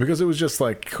 Because it was just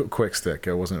like quick stick.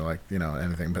 It wasn't like, you know,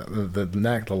 anything. But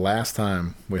the last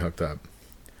time we hooked up,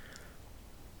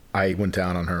 I went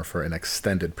down on her for an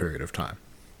extended period of time.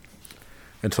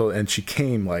 And she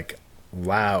came like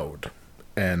loud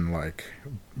and like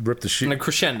ripped the sheet. And a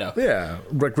crescendo. Yeah,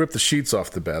 like ripped the sheets off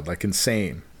the bed, like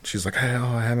insane. She's like, hey,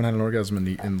 I haven't had an orgasm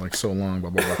in like so long, blah,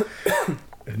 blah, blah.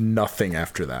 Nothing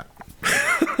after that.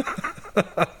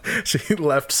 She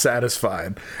left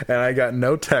satisfied, and I got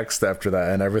no text after that,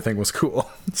 and everything was cool.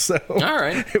 So all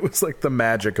right, it was like the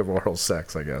magic of oral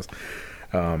sex, I guess.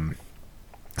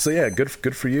 So yeah,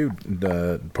 good for you,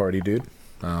 party dude.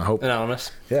 Hope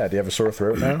anonymous. Yeah, do you have a sore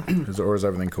throat now, or is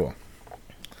everything cool?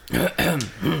 Oh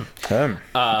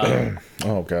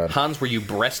god, Hans, were you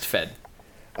breastfed?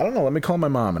 I don't know. Let me call my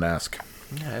mom and ask.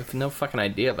 Yeah, I have no fucking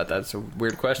idea about that. It's a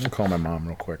weird question. I'll call my mom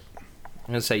real quick. I'm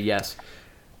gonna say yes.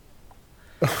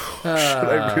 Should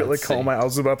I really call I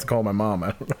was about to call my mom.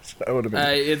 I don't know. That would have been.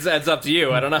 It's up to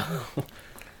you. I don't know.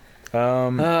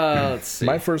 Let's see.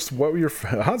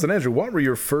 Hans and Andrew, what were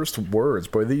your first words?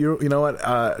 Boy, you know what?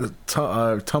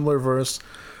 Tumblrverse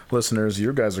listeners,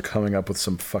 you guys are coming up with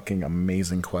some fucking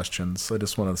amazing questions. I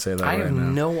just want to say that I right have now.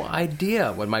 no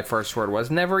idea what my first word was.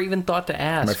 Never even thought to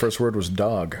ask. My first word was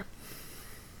dog.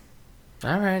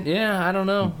 All right, yeah, I don't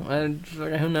know.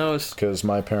 Who knows? Because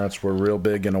my parents were real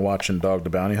big into watching Dog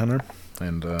the Bounty Hunter,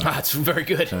 and it's very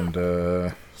good.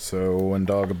 And so when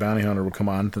Dog the Bounty Hunter would come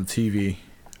on to the TV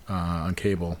on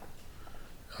cable,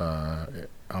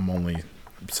 I'm only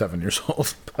 7 years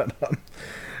old, but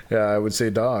yeah, I would say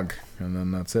dog, and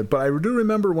then that's it. But I do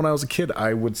remember when I was a kid,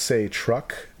 I would say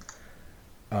truck,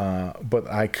 but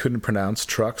I couldn't pronounce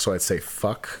truck, so I'd say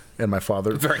fuck. And my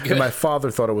father, my father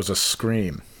thought it was a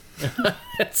scream.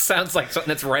 It sounds like something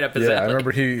that's right up his alley. I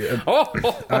remember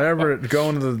I remember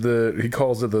going to he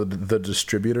calls it the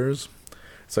distributors.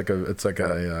 It's like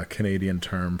a Canadian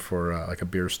term for like a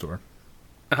beer store.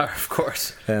 Of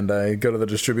course. And I go to the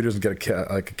distributors and get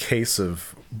a case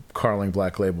of Carling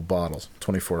Black Label bottles,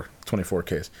 24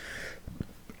 case.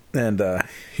 And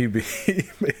he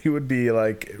would be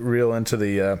like real into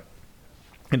the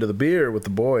beer with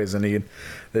the boys, and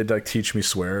they'd like teach me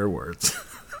swear words.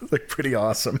 Like pretty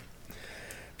awesome,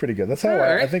 pretty good. That's how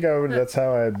I think I would. That's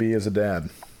how I'd be as a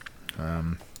dad.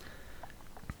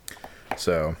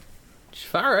 So.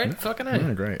 All right, fucking A.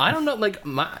 Yeah, great. I don't know, like,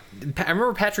 I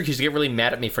remember Patrick used to get really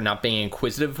mad at me for not being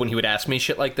inquisitive when he would ask me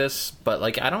shit like this, but,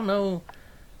 like, I don't know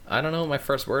what my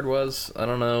first word was. I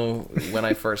don't know when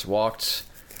I first walked.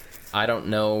 I don't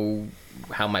know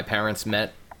how my parents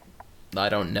met. I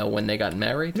don't know when they got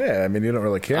married. Yeah, I mean, you don't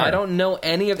really care. I don't know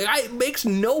any of it. It makes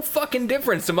no fucking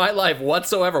difference to my life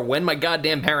whatsoever when my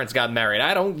goddamn parents got married.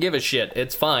 I don't give a shit.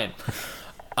 It's fine.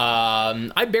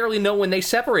 I barely know when they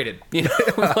separated. You know,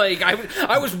 like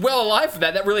I was well alive for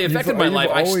that. That really affected my life.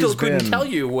 I still couldn't tell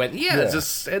you when. Yeah,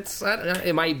 it's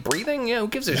am I breathing? Yeah, who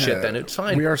gives a shit? Then it's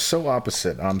fine. We are so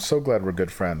opposite. I'm so glad we're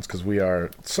good friends because we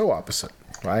are so opposite.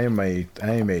 I am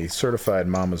a certified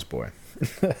mama's boy,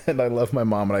 and I love my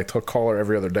mom, and I call her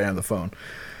every other day on the phone.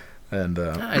 And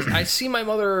I see my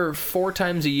mother 4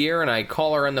 times a year, and I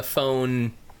call her on the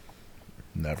phone.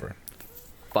 Never.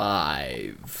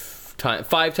 5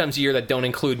 times a year that don't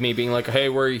include me being like, hey,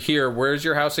 we're here. Where's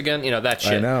your house again? You know, that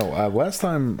shit. I know. Last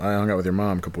time I hung out with your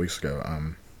mom a couple weeks ago,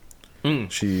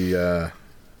 she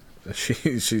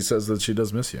says that she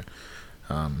does miss you.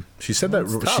 She said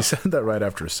that right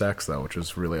after sex, though, which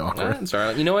was really awkward. That's all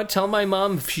right. You know what? Tell my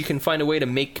mom if she can find a way to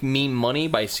make me money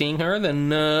by seeing her, then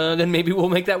maybe we'll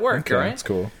make that work. Okay, all right? That's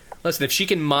cool. Listen, if she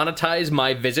can monetize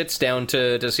my visits down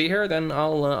to see her, then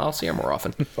I'll see her more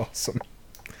often. Awesome.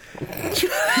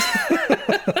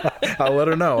 I'll let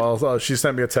her know. She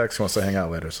sent me a text. She wants to hang out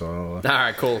later, so I'll, all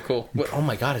right, cool. What, oh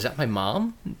my God, is that my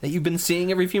mom that you've been seeing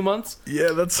every few months?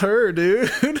 Yeah, that's her, dude.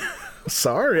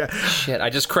 Sorry. Shit, I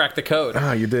just cracked the code.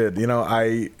 Ah, you did. You know,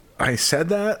 I said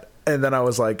that, and then I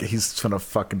was like, he's gonna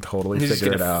fucking totally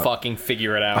figure it out. Fucking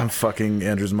figure it out. I'm fucking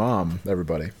Andrew's mom,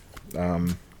 everybody.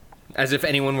 As if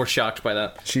anyone were shocked by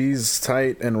that. She's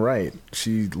tight and right.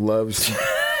 She loves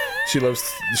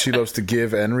to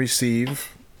give and receive.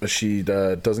 She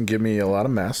doesn't give me a lot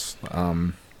of mess.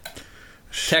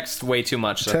 Texts way too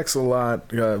much. So. Texts a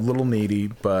lot, a little needy,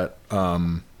 but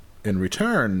in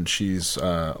return, she's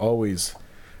always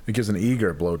it gives an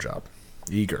eager blowjob.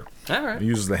 Eager. All right.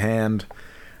 Uses the hand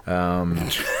in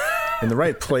the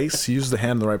right place. Uses the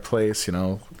hand in the right place. You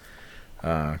know,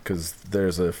 because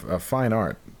there's a fine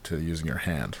art to using your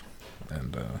hand,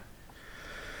 and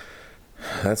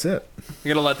that's it.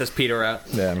 You're gonna let this peter out.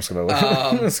 Yeah, I'm just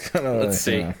gonna. Let's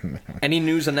see. Any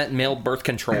news on that male birth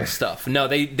control stuff? No,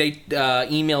 they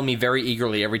email me very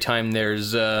eagerly every time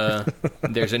there's a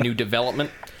new development.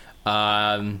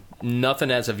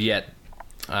 Nothing as of yet.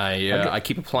 I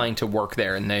keep applying to work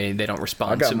there, and they don't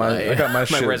respond to my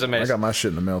resumes. I got my shit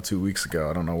in the mail 2 weeks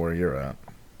ago. I don't know where you're at.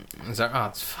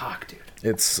 It's fuck, dude.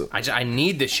 I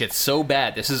need this shit so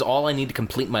bad. This is all I need to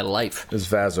complete my life. It's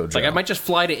Vasogel. Like I might just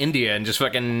fly to India and just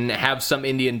fucking have some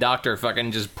Indian doctor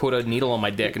fucking just put a needle on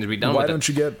my dick and just be done with it. Why don't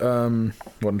you get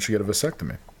a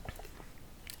vasectomy?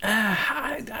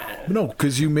 No,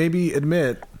 because you maybe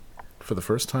admit for the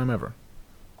first time ever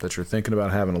that you're thinking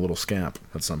about having a little scamp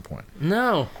at some point.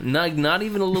 No, not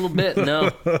even a little bit.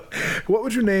 No. What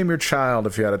would you name your child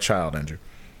if you had a child, Andrew?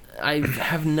 I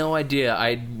have no idea.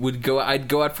 I'd go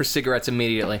out for cigarettes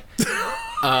immediately.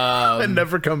 And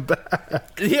never come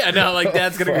back. Yeah, no, like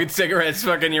Dad's gonna get cigarettes.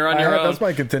 Fucking, you're on your own. That's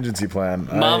my contingency plan.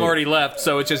 Mom already left,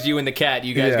 so it's just you and the cat.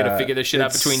 You guys gotta figure this shit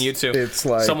out between you two. It's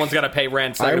like someone's gotta pay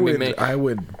rent. So gonna be me. I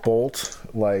would bolt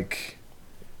like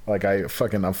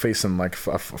I'm facing like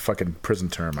a fucking prison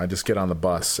term. I just get on the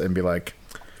bus and be like,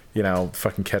 you know,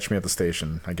 fucking catch me at the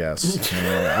station, I guess. You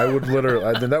know, I would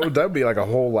literally, that would be like a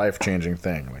whole life-changing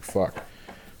thing. Like, fuck.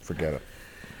 Forget it.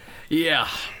 Yeah.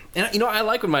 And, you know, I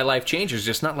like when my life changes,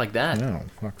 just not like that. No,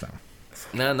 fuck that.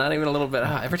 No, not even a little bit.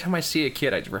 Every time I see a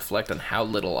kid, I reflect on how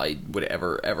little I would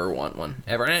ever want one.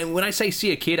 Ever. And when I say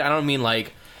see a kid, I don't mean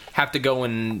like have to go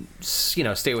and, you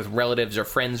know, stay with relatives or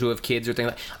friends who have kids or things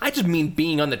like that. I just mean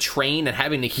being on the train and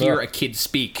having to hear a kid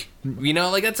speak. You know,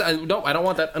 like that's I don't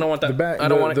want that. I don't want that. I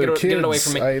don't want to get it away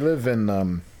from me. I live in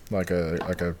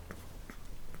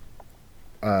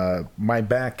my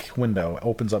back window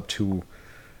opens up to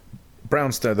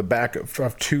Brownstone, the back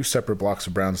of 2 separate blocks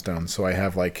of Brownstone. So I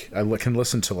have I can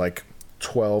listen to like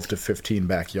 12 to 15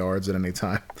 backyards at any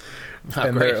time.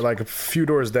 And great. they're like a few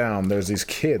doors down. There's these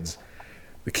kids.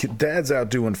 Dad's out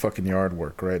doing fucking yard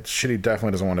work, right? Shit he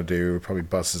definitely doesn't want to do. Probably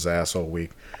busts his ass all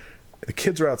week. The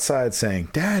kids are outside saying,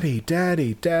 "Daddy,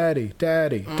 daddy, daddy,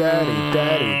 daddy, daddy,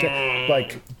 daddy."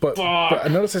 Like, but I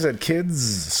noticed I said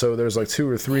kids, so there's like 2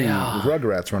 or 3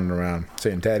 Rugrats running around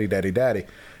saying, "Daddy, daddy, daddy,"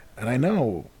 and I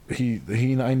know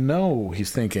I know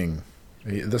he's thinking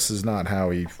this is not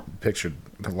how he pictured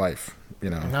life. You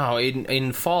know. No,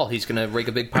 in fall he's gonna rake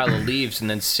a big pile of leaves and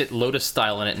then sit lotus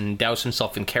style in it and douse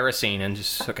himself in kerosene and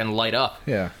just fucking light up.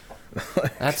 Yeah.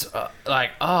 That's oh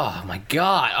my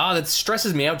god, that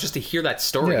stresses me out just to hear that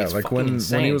story. Yeah, it's like when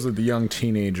he was a young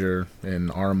teenager in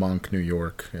Armonk, New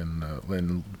York,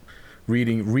 and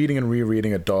reading and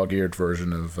rereading a dog-eared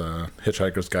version of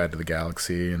Hitchhiker's Guide to the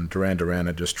Galaxy, and Duran Duran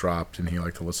had just dropped, and he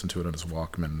liked to listen to it on his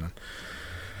Walkman.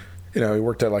 You know, he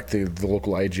worked at like the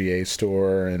local IGA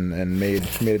store and made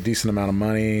a decent amount of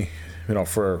money, you know,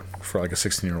 for like a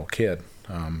 16-year-old kid.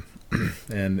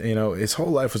 and his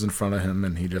whole life was in front of him,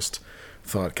 and he just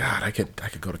thought, God, I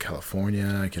could go to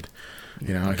California, I could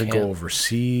go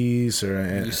overseas,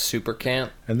 You super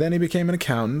can't. And then he became an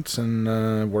accountant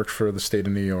and worked for the state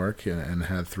of New York and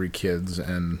had 3 kids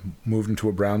and moved into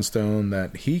a brownstone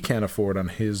that he can't afford on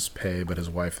his pay, but his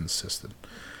wife insisted.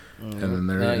 And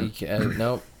then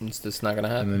no, it's just not gonna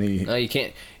happen. And then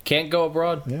you can't go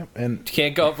abroad. Yeah, and you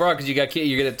can't go abroad because you got kids.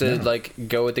 You're gonna have to like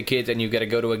go with the kids, and you got to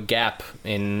go to a Gap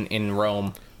in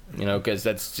Rome. Because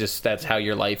that's how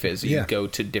your life is. You go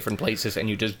to different places, and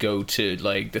you just go to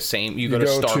like the same. You go to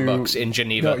Starbucks in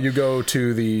Geneva. No, you go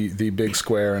to the big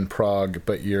square in Prague,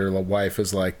 but your wife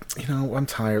is like, I'm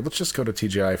tired. Let's just go to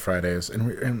TGI Fridays,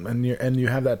 and you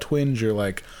have that twinge. You're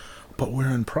like, but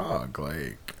we're in Prague,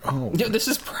 like. Oh, yeah, this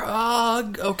is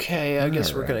Prague. Okay, I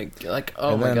guess we're gonna like.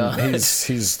 Oh and my then god,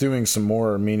 he's doing some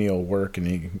more menial work,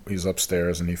 and he's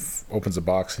upstairs, and he opens a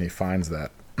box, and he finds that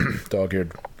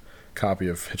dog-eared copy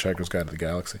of Hitchhiker's Guide to the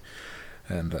Galaxy,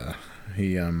 and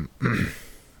he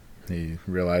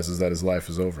realizes that his life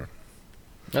is over.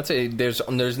 That's it.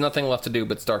 There's nothing left to do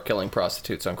but start killing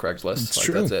prostitutes on Craigslist. It's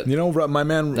true. That's it. My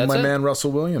man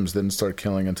Russell Williams didn't start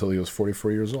killing until he was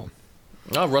 44 years old.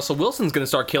 Oh, Russell Wilson's going to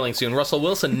start killing soon. Russell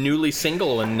Wilson, newly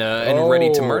single and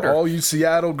ready to murder. All you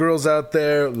Seattle girls out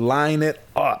there, line it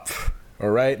up. All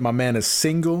right? My man is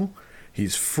single.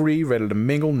 He's free, ready to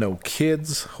mingle, no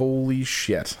kids. Holy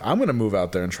shit. I'm going to move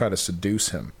out there and try to seduce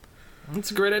him.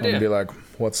 That's a great idea. I'm going to be like,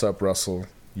 what's up, Russell?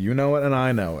 You know it and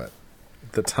I know it.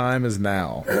 The time is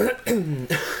now.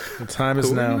 The time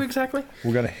is now. Who are you exactly?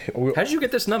 How did you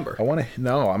get this number?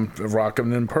 I'm rocking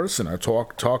him in person. I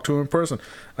talk to him in person.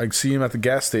 I see him at the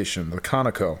gas station, the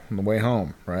Conoco, on the way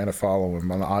home, right? I follow him.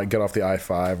 I get off the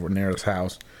I-5. We're near his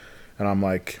house. And I'm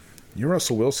like, you're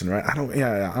Russell Wilson, right?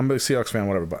 I'm a Seahawks fan,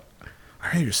 whatever, but I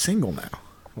heard you're single now.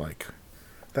 Like,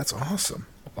 that's awesome.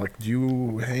 Like, do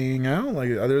you hang out? Like,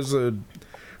 there's a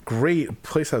great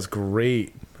place has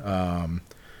great,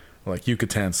 like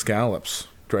Yucatan scallops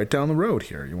right down the road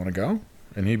here. You want to go?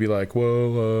 And he'd be like,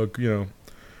 well,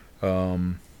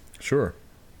 sure.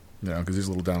 Because he's a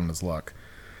little down on his luck.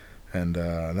 And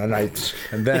then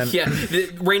yeah,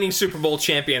 the reigning Super Bowl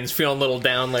champions feeling a little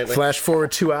down lately. Flash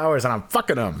forward 2 hours, and I'm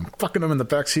fucking him in the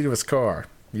backseat of his car.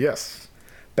 Yes.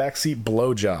 Backseat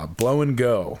blowjob, blow and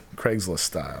go, Craigslist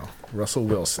style. Russell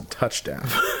Wilson, touchdown.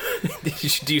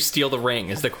 Do you steal the ring?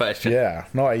 Is the question? Yeah,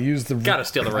 no, I use the. Gotta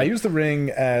steal the ring. I use the ring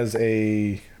as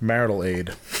a marital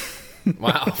aid.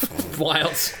 Wow,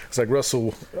 wild. It's like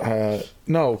Russell.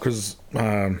 No, because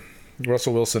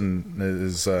Russell Wilson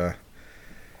is.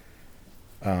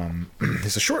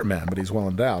 He's a short man, but he's well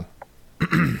endowed.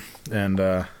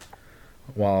 And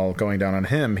while going down on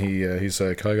him, he's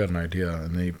like, I got an idea,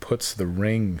 and he puts the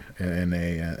ring in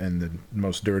the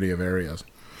most dirty of areas.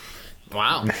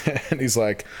 Wow. And he's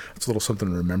like, it's a little something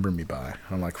to remember me by.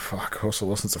 I'm like, fuck, Russell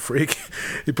Wilson's a freak.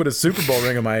 He put a Super Bowl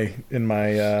ring in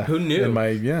my who knew? In my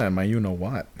you know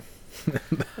what.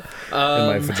 In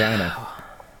my vagina.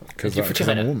 Because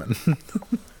I'm a woman.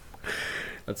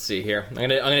 Let's see here. I'm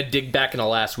gonna dig back into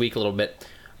last week a little bit.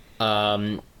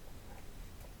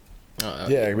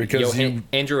 Because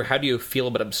Andrew, how do you feel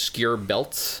about obscure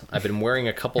belts? I've been wearing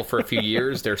a couple for a few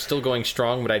years. They're still going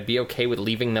strong, but I'd be okay with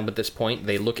leaving them at this point.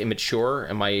 They look immature.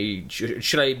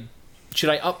 Should I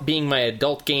up being my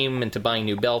adult game into buying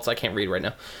new belts? I can't read right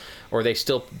now. Or are they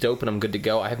still dope and I'm good to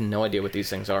go? I have no idea what these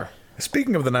things are.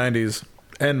 Speaking of the 90s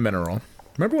and mineral,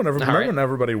 remember when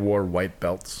everybody wore white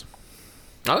belts?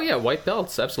 Oh yeah, white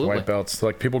belts, absolutely. White belts,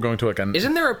 like people going to like an...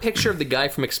 Isn't there a picture of the guy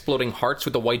from Exploding Hearts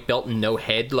with a white belt and no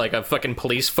head, like a fucking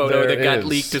police photo that got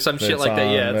leaked or some shit like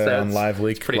that? Yeah, it's on live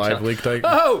leak type.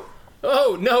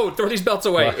 Oh no! Throw these belts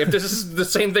away. If this is the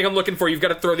same thing I'm looking for, you've got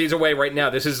to throw these away right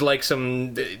now. This is like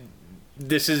some.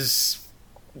 This is.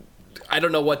 I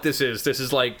don't know what this is. This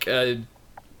is like.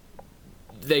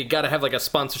 They got to have like a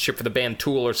sponsorship for the band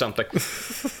Tool or something.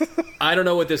 I don't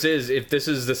know what this is. If this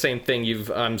is the same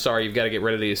thing, I'm sorry, you've got to get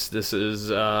rid of these. This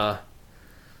is, let's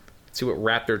see what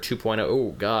Raptor 2.0,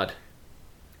 oh god.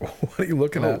 What are you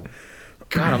looking at?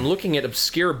 God, I'm looking at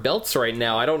obscure belts right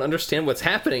now. I don't understand what's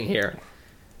happening here.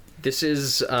 This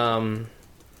is, these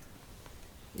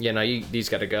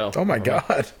got to go. Oh my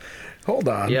god. Hold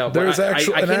on. Yeah, there's I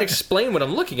can't explain what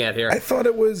I'm looking at here. I thought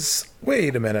it was...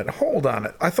 Wait a minute. Hold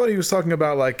on. I thought he was talking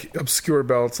about, like, obscure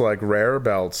belts, like rare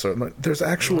belts. Or there's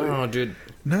actually... Oh, dude.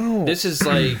 No. This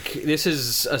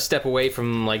is a step away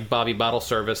from like Bobby Bottle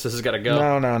Service. This has got to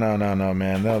go. No,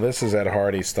 man. No, this is Ed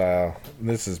Hardy style.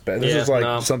 This is bad. This is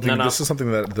like something. No. This is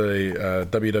something that the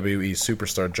WWE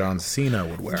superstar John Cena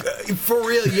would wear. For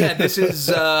real, yeah. This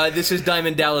is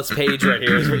Diamond Dallas Page right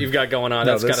here. Is what you've got going on.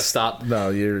 That's got to stop. No,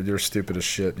 you're stupid as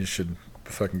shit. You should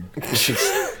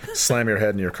slam your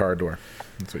head in your car door.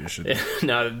 That's what you should do.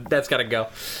 No, that's got to go.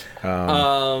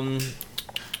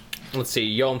 Let's see.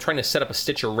 Yo, I'm trying to set up a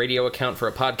Stitcher radio account for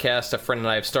a podcast a friend and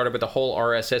I have started, but the whole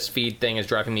RSS feed thing is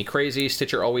driving me crazy.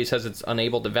 Stitcher always says it's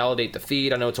unable to validate the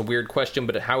feed. I know it's a weird question,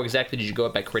 but how exactly did you go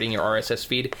about creating your RSS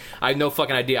feed? I have no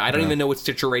fucking idea. I don't even know what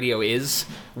Stitcher Radio is.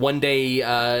 One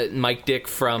day, Mike Dick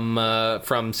from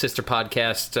Sister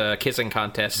Podcast Kissing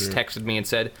Contest texted me and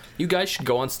said, you guys should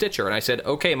go on Stitcher. And I said,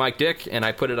 okay, Mike Dick. And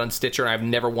I put it on Stitcher, and I've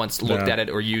never once looked at it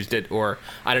or used it, or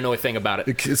I don't know a thing about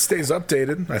it. It stays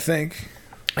updated, I think.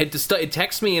 It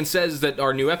texts me and says that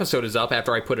our new episode is up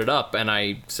after I put it up, and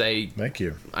I say, thank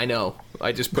you. I know.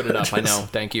 I just put it up. I know.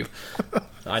 Thank you.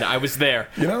 I was there.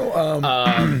 You know,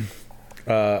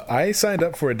 I signed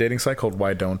up for a dating site called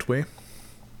Why Don't We?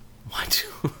 What?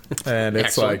 And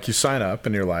it's like, you sign up,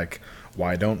 and you're like,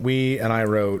 why don't we? And I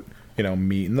wrote,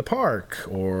 meet in the park,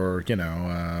 or,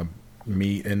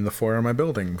 meet in the foyer of my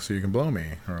building so you can blow me,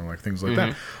 or like things like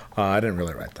that. I didn't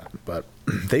really write that, but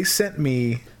they sent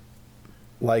me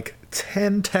like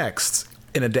 10 texts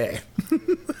in a day,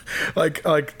 like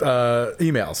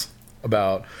emails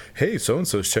about, hey,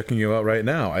 so-and-so's checking you out right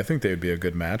now. I think they would be a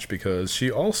good match because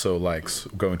she also likes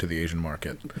going to the Asian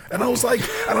market. And I was like,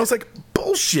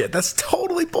 bullshit. That's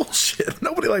totally bullshit.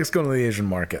 Nobody likes going to the Asian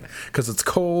market because it's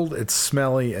cold, it's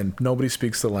smelly, and nobody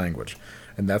speaks the language.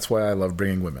 And that's why I love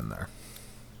bringing women there.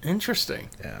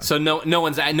 Interesting. Yeah. So no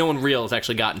one real has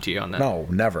actually gotten to you on that. No,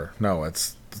 never. No,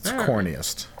 it's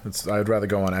corniest. I'd rather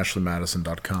go on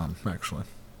ashleymadison.com, actually.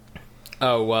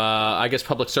 Oh, I guess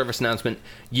public service announcement.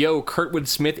 Yo, Kurtwood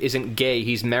Smith isn't gay.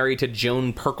 He's married to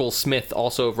Joan Perkle Smith,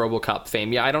 also of RoboCop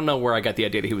fame. Yeah, I don't know where I got the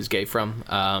idea that he was gay from,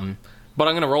 but I'm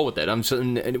going to roll with it. I'm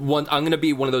going to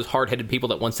be one of those hard-headed people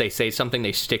that once they say something,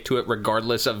 they stick to it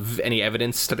regardless of any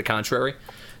evidence to the contrary.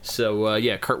 So,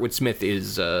 yeah, Kurtwood Smith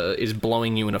is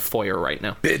blowing you in a foyer right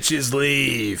now. Bitches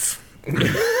leave.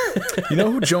 You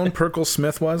know who Joan Perkle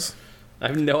Smith was? I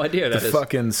have no idea who that is. The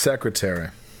fucking secretary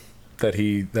that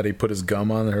he put his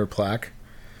gum on her plaque.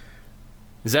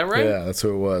 Is that right? Yeah, that's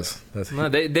who it was. No,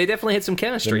 they definitely had some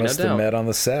chemistry, they must have met on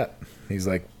the set. He's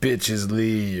like, bitches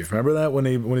leave. Remember that when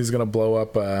he's gonna blow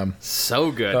up?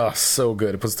 So good. Oh, so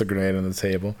good. It puts the grenade on the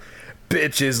table.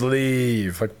 Bitches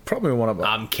leave. Like probably one of.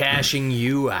 I'm cashing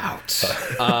you out.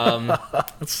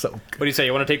 That's so good. What do you say?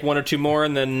 You want to take one or two more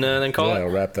and then call it? Yeah, I'll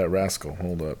wrap that rascal.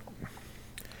 Hold up.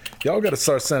 Y'all got to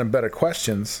start sending better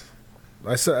questions.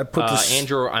 I put this.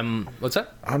 Andrew, what's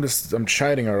that? I'm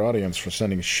chiding our audience for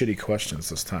sending shitty questions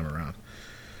this time around.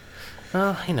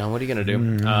 What are you going to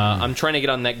do? I'm trying to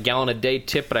get on that gallon a day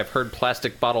tip, but I've heard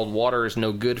plastic bottled water is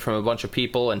no good from a bunch of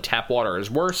people, and tap water is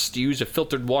worse. Do you use a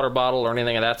filtered water bottle or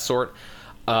anything of that sort?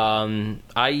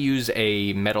 I use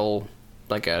a metal,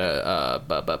 like a,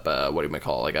 what do you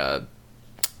call it? Like a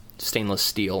stainless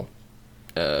steel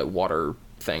water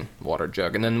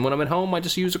jug. And then when I'm at home, I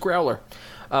just use a growler.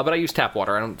 But I use tap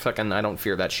water. I don't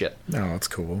fear that shit. No, that's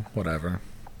cool. Whatever.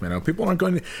 People aren't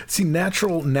going to see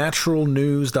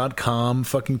naturalnews.com.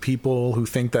 Fucking people who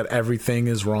think that everything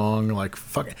is wrong. Like,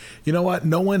 fucking, you know what?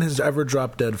 No one has ever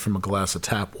dropped dead from a glass of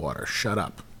tap water. Shut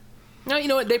up. No, you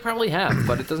know what? They probably have,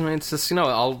 but it doesn't. It's just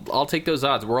I'll take those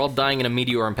odds. We're all dying in a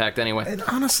meteor impact anyway. And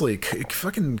honestly,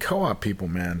 fucking co-op people,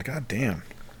 man. God damn.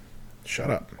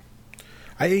 Shut up.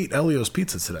 I ate Elio's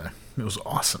pizza today. It was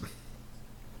awesome.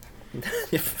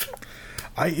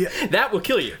 That will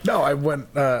kill you. No, I went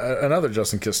another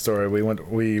Justin Kiss story.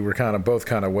 We were both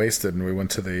kind of wasted, and we went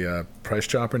to the Price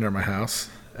Chopper near my house.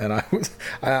 And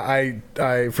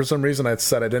I for some reason I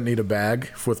said I didn't need a bag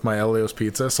with my Elio's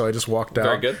pizza, so I just walked out.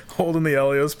 Very good. Holding the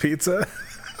Elio's pizza.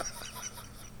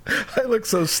 I look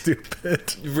so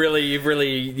stupid. Really,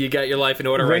 you got your life in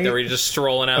order right there. Where you're just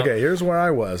strolling out. Okay, here's where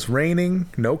I was: raining,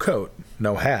 no coat,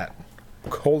 no hat,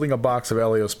 holding a box of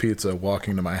Elio's pizza,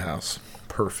 walking to my house.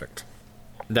 Perfect.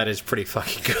 That is pretty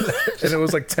fucking good. And it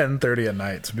was like 10:30 at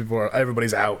night, so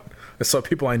everybody's out. I saw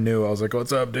people I knew. I was like,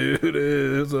 "What's up, dude?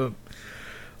 What's up?"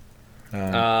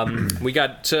 We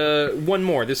got one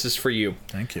more. This is for you.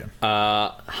 Thank you.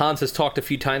 Hans has talked a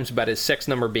few times about his sex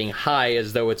number being high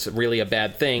as though it's really a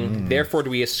bad thing. Therefore, do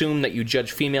we assume that you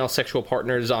judge female sexual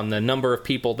partners on the number of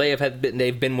people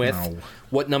they've been with? No.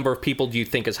 What number of people do you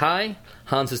think is high?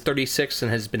 Hans is 36 and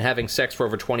has been having sex for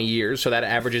over 20 years, so that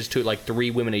averages to like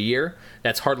 3 women a year.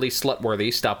 That's hardly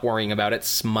slut-worthy. Stop worrying about it.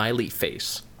 Smiley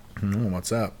face.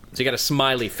 What's up? So you got a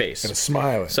smiley face. Got a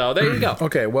smile. So there you go.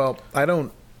 Okay, well, I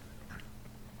don't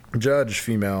judge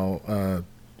female.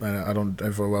 I don't.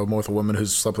 If I'm with a woman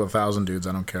who's slept with 1,000 dudes,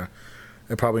 I don't care.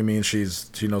 It probably means she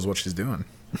knows what she's doing.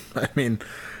 I mean,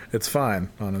 it's fine.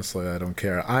 Honestly, I don't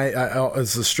care.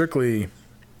 It's strictly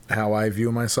how I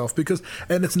view myself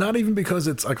and it's not even because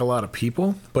it's like a lot of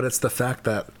people, but it's the fact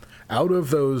that out of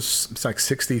those, it's like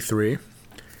 63,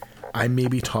 I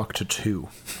maybe talk to 2.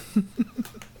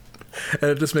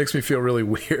 And it just makes me feel really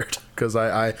weird because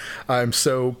I'm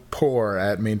so poor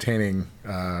at maintaining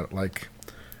like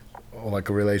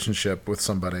a relationship with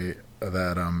somebody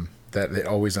that it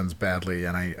always ends badly,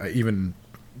 and I even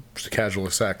casual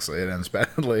sex, it ends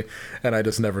badly, and I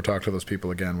just never talk to those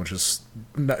people again, which is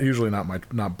usually not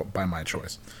by my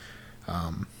choice.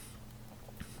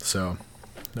 So,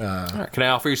 all right, can I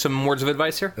offer you some words of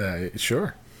advice here?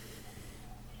 Sure.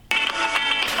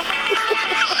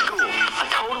 School, a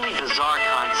totally bizarre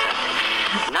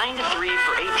concept. 9 to 3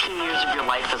 for 18 years of your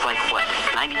life is like what?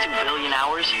 92 billion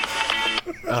hours?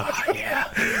 Oh, yeah.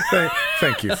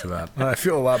 Thank you for that. I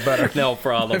feel a lot better. No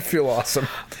problem. I feel awesome.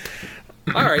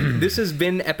 All right, this has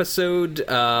been episode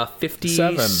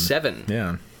 57.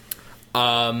 Yeah.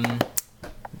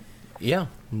 Yeah,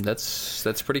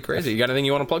 that's pretty crazy. You got anything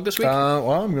you want to plug this week?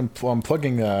 Well, I'm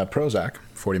plugging Prozac,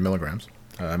 40 milligrams,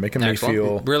 making Excellent. me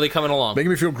feel really coming along,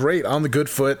 making me feel great, on the good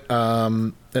foot,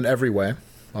 in every way.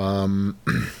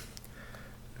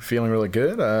 Feeling really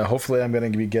good. Hopefully, I'm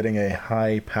going to be getting a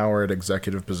high-powered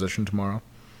executive position tomorrow.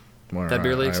 That'd be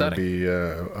really exciting.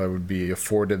 I would be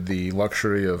afforded the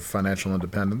luxury of financial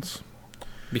independence.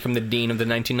 Become the dean of the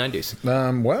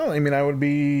 1990s. Well, I mean, I would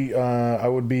be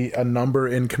a number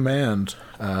in command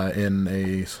in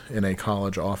a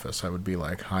college office. I would be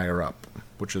like higher up,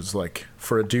 which is like,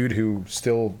 for a dude who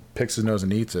still picks his nose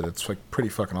and eats it, it's like pretty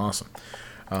fucking awesome.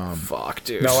 Fuck,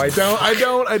 dude. No, I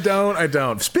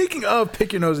don't. Speaking of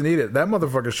pick your nose and eat it, that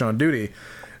motherfucker's Sean Duty,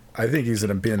 I think he's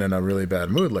been in a really bad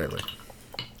mood lately.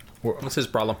 What's his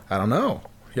problem? I don't know.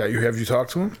 Yeah, have you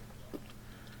talked to him?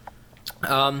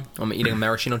 I'm eating a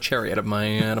maraschino cherry out of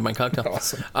my cocktail.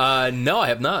 Awesome. No, I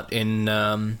have not.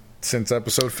 Since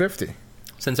episode 50.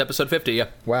 Since episode 50, yeah.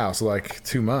 Wow, so like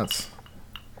 2 months.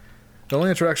 The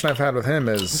only interaction I've had with him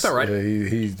is That's all right.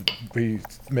 He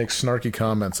makes snarky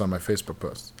comments on my Facebook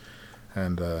posts,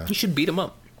 and you should beat him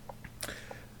up.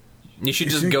 You should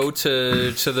just go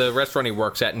to the restaurant he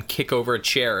works at and kick over a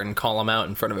chair and call him out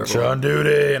in front of everyone. Sean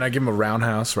Duty, and I give him a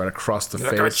roundhouse right across the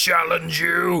face. I challenge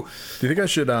you. Do you think I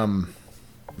should?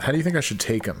 How do you think I should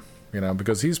take him? You know,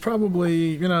 because he's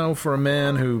probably, for a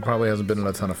man who probably hasn't been in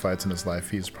a ton of fights in his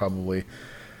life, he's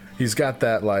got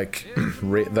that like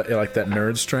like that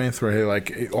nerd strength where he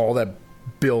like all that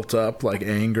built up like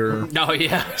anger. Oh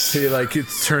yeah. He like it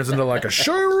turns into like a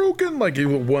Shoryuken. Like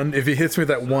if he hits me with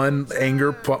that one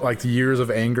anger like years of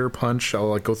anger punch, I'll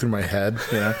like go through my head.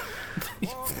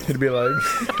 He'd be like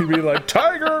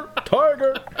tiger,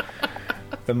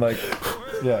 and like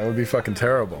it would be fucking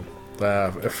terrible.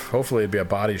 Hopefully it'd be a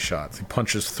body shot. He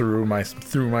punches through my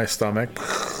stomach.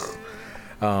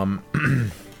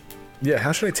 Yeah,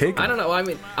 how should I take him? I don't know. I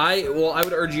mean, I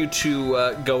would urge you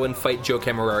to go and fight Joe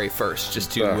Camilleri first,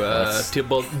 just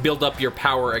to build up your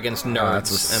power against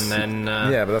nerds, and then.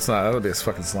 Yeah, but that'll be a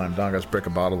fucking slam dunk. I just break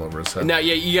a bottle over his head. No,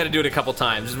 yeah, you got to do it a couple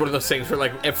times. It's one of those things where,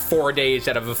 like, 4 days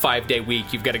out of a 5-day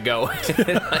week, you've got to go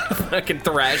and fucking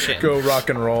thrash him. Go rock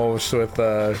and roll with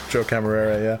Joe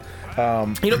Camilleri. Yeah.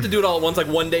 You don't have to do it all at once. Like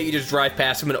one day you just drive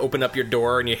past him and open up your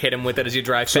door and you hit him with it as you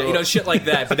drive past. Shit like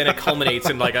that. But then it culminates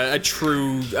in like a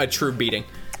true beating.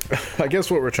 I guess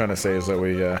what we're trying to say is that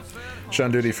we,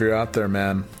 Sean Duty, if you're out there,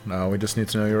 man, we just need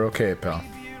to know you're okay, pal.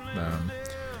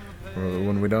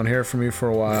 When we don't hear from you for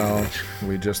a while,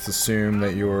 we just assume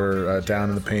that you're down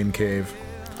in the pain cave.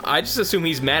 I just assume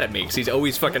he's mad at me because he's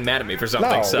always fucking mad at me for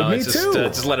something. No, so me it's too.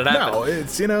 Just let it happen. No,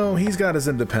 it's he's got his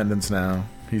independence now.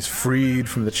 He's freed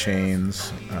from the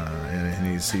chains, and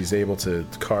he's able to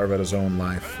carve out his own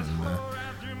life,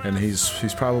 and he's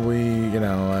probably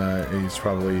he's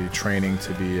probably training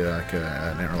to be like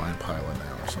an airline pilot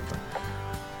now or something.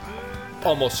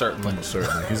 Almost certainly.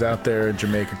 He's out there in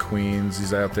Jamaica, Queens.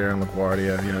 He's out there in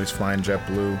LaGuardia. He's flying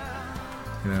JetBlue.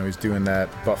 He's doing that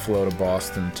Buffalo to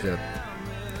Boston tip.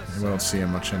 We don't see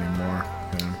him much anymore.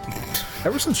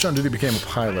 Ever since Sean Duty became a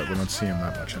pilot, we don't see him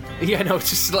that much anymore. Yeah, no,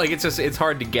 it's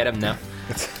hard to get him now.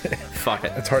 Fuck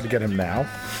it. It's hard to get him now.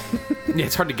 Yeah,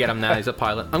 it's hard to get him now. He's a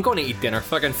pilot. I'm going to eat dinner.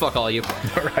 Fucking fuck all you.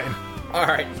 All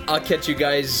right. I'll catch you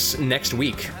guys next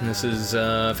week. This is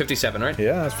 57, right?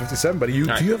 Yeah, it's 57. But do you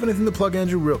have anything to plug,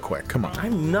 Andrew? Real quick, come on. I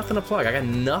have nothing to plug. I got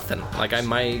nothing. Like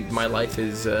my life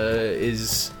is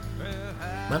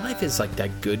my life is like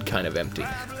that good kind of empty.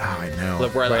 Oh, I know.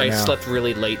 Look, where I slept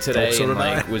really late today so and did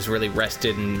like I. was really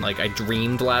rested and like I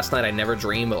dreamed last night. I never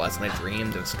dream, but last night I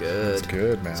dreamed. It's good. It's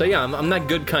good, man. So yeah, I'm that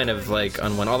good kind of like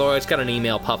unwin. Although I just got an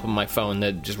email pop on my phone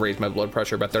that just raised my blood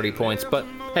pressure about 30 points. But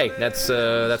hey, that's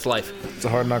life. It's a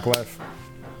hard knock life.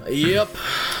 Yep.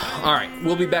 All right,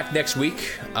 we'll be back next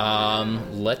week.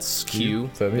 Let's cue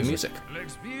the music.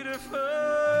 Looks beautiful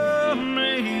to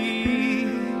me.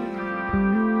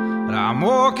 But I'm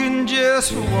walking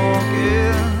just for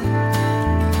walking.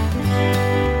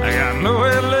 I got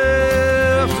nowhere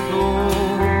left to go.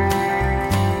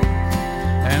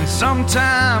 And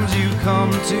sometimes you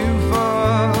come too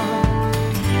far,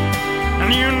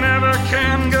 and you never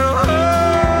can go home.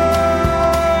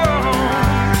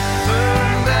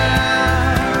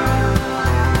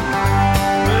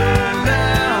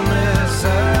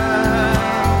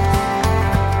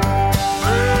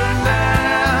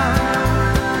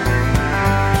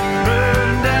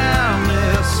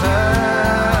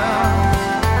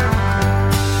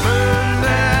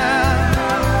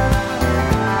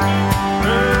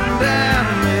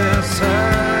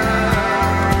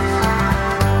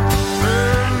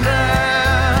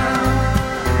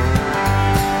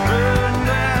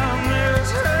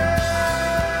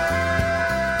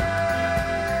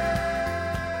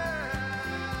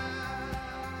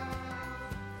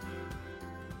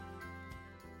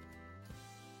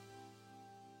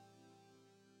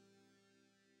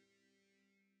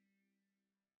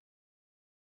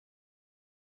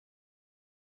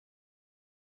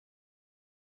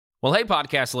 Well, hey,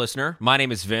 podcast listener. My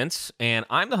name is Vince, and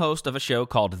I'm the host of a show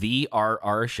called The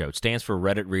RR Show. It stands for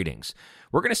Reddit Readings.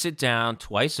 We're going to sit down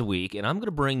twice a week, and I'm going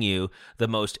to bring you the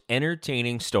most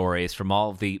entertaining stories from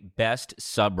all of the best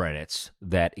subreddits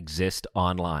that exist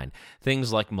online.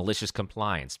 Things like malicious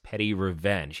compliance, petty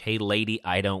revenge, hey, lady,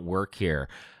 I don't work here.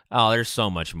 Oh, there's so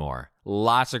much more.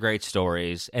 Lots of great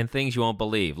stories and things you won't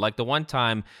believe. Like the one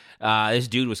time this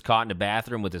dude was caught in a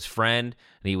bathroom with his friend,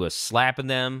 and he was slapping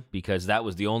them because that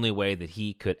was the only way that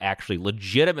he could actually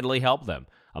legitimately help them.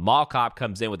 A mall cop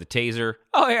comes in with a taser.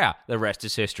 Oh, yeah, the rest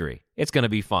is history. It's going to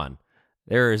be fun.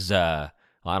 There's, I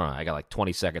don't know, I got like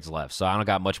 20 seconds left, so I don't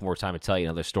got much more time to tell you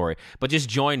another story. But just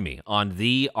join me on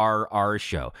The RR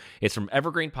Show. It's from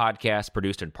Evergreen Podcast,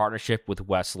 produced in partnership with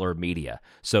Wessler Media.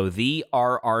 So The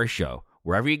RR Show,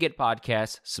 wherever you get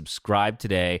podcasts, subscribe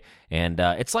today. And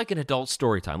it's like an adult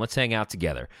story time. Let's hang out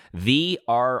together. The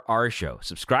RR Show.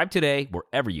 Subscribe today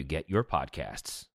wherever you get your podcasts.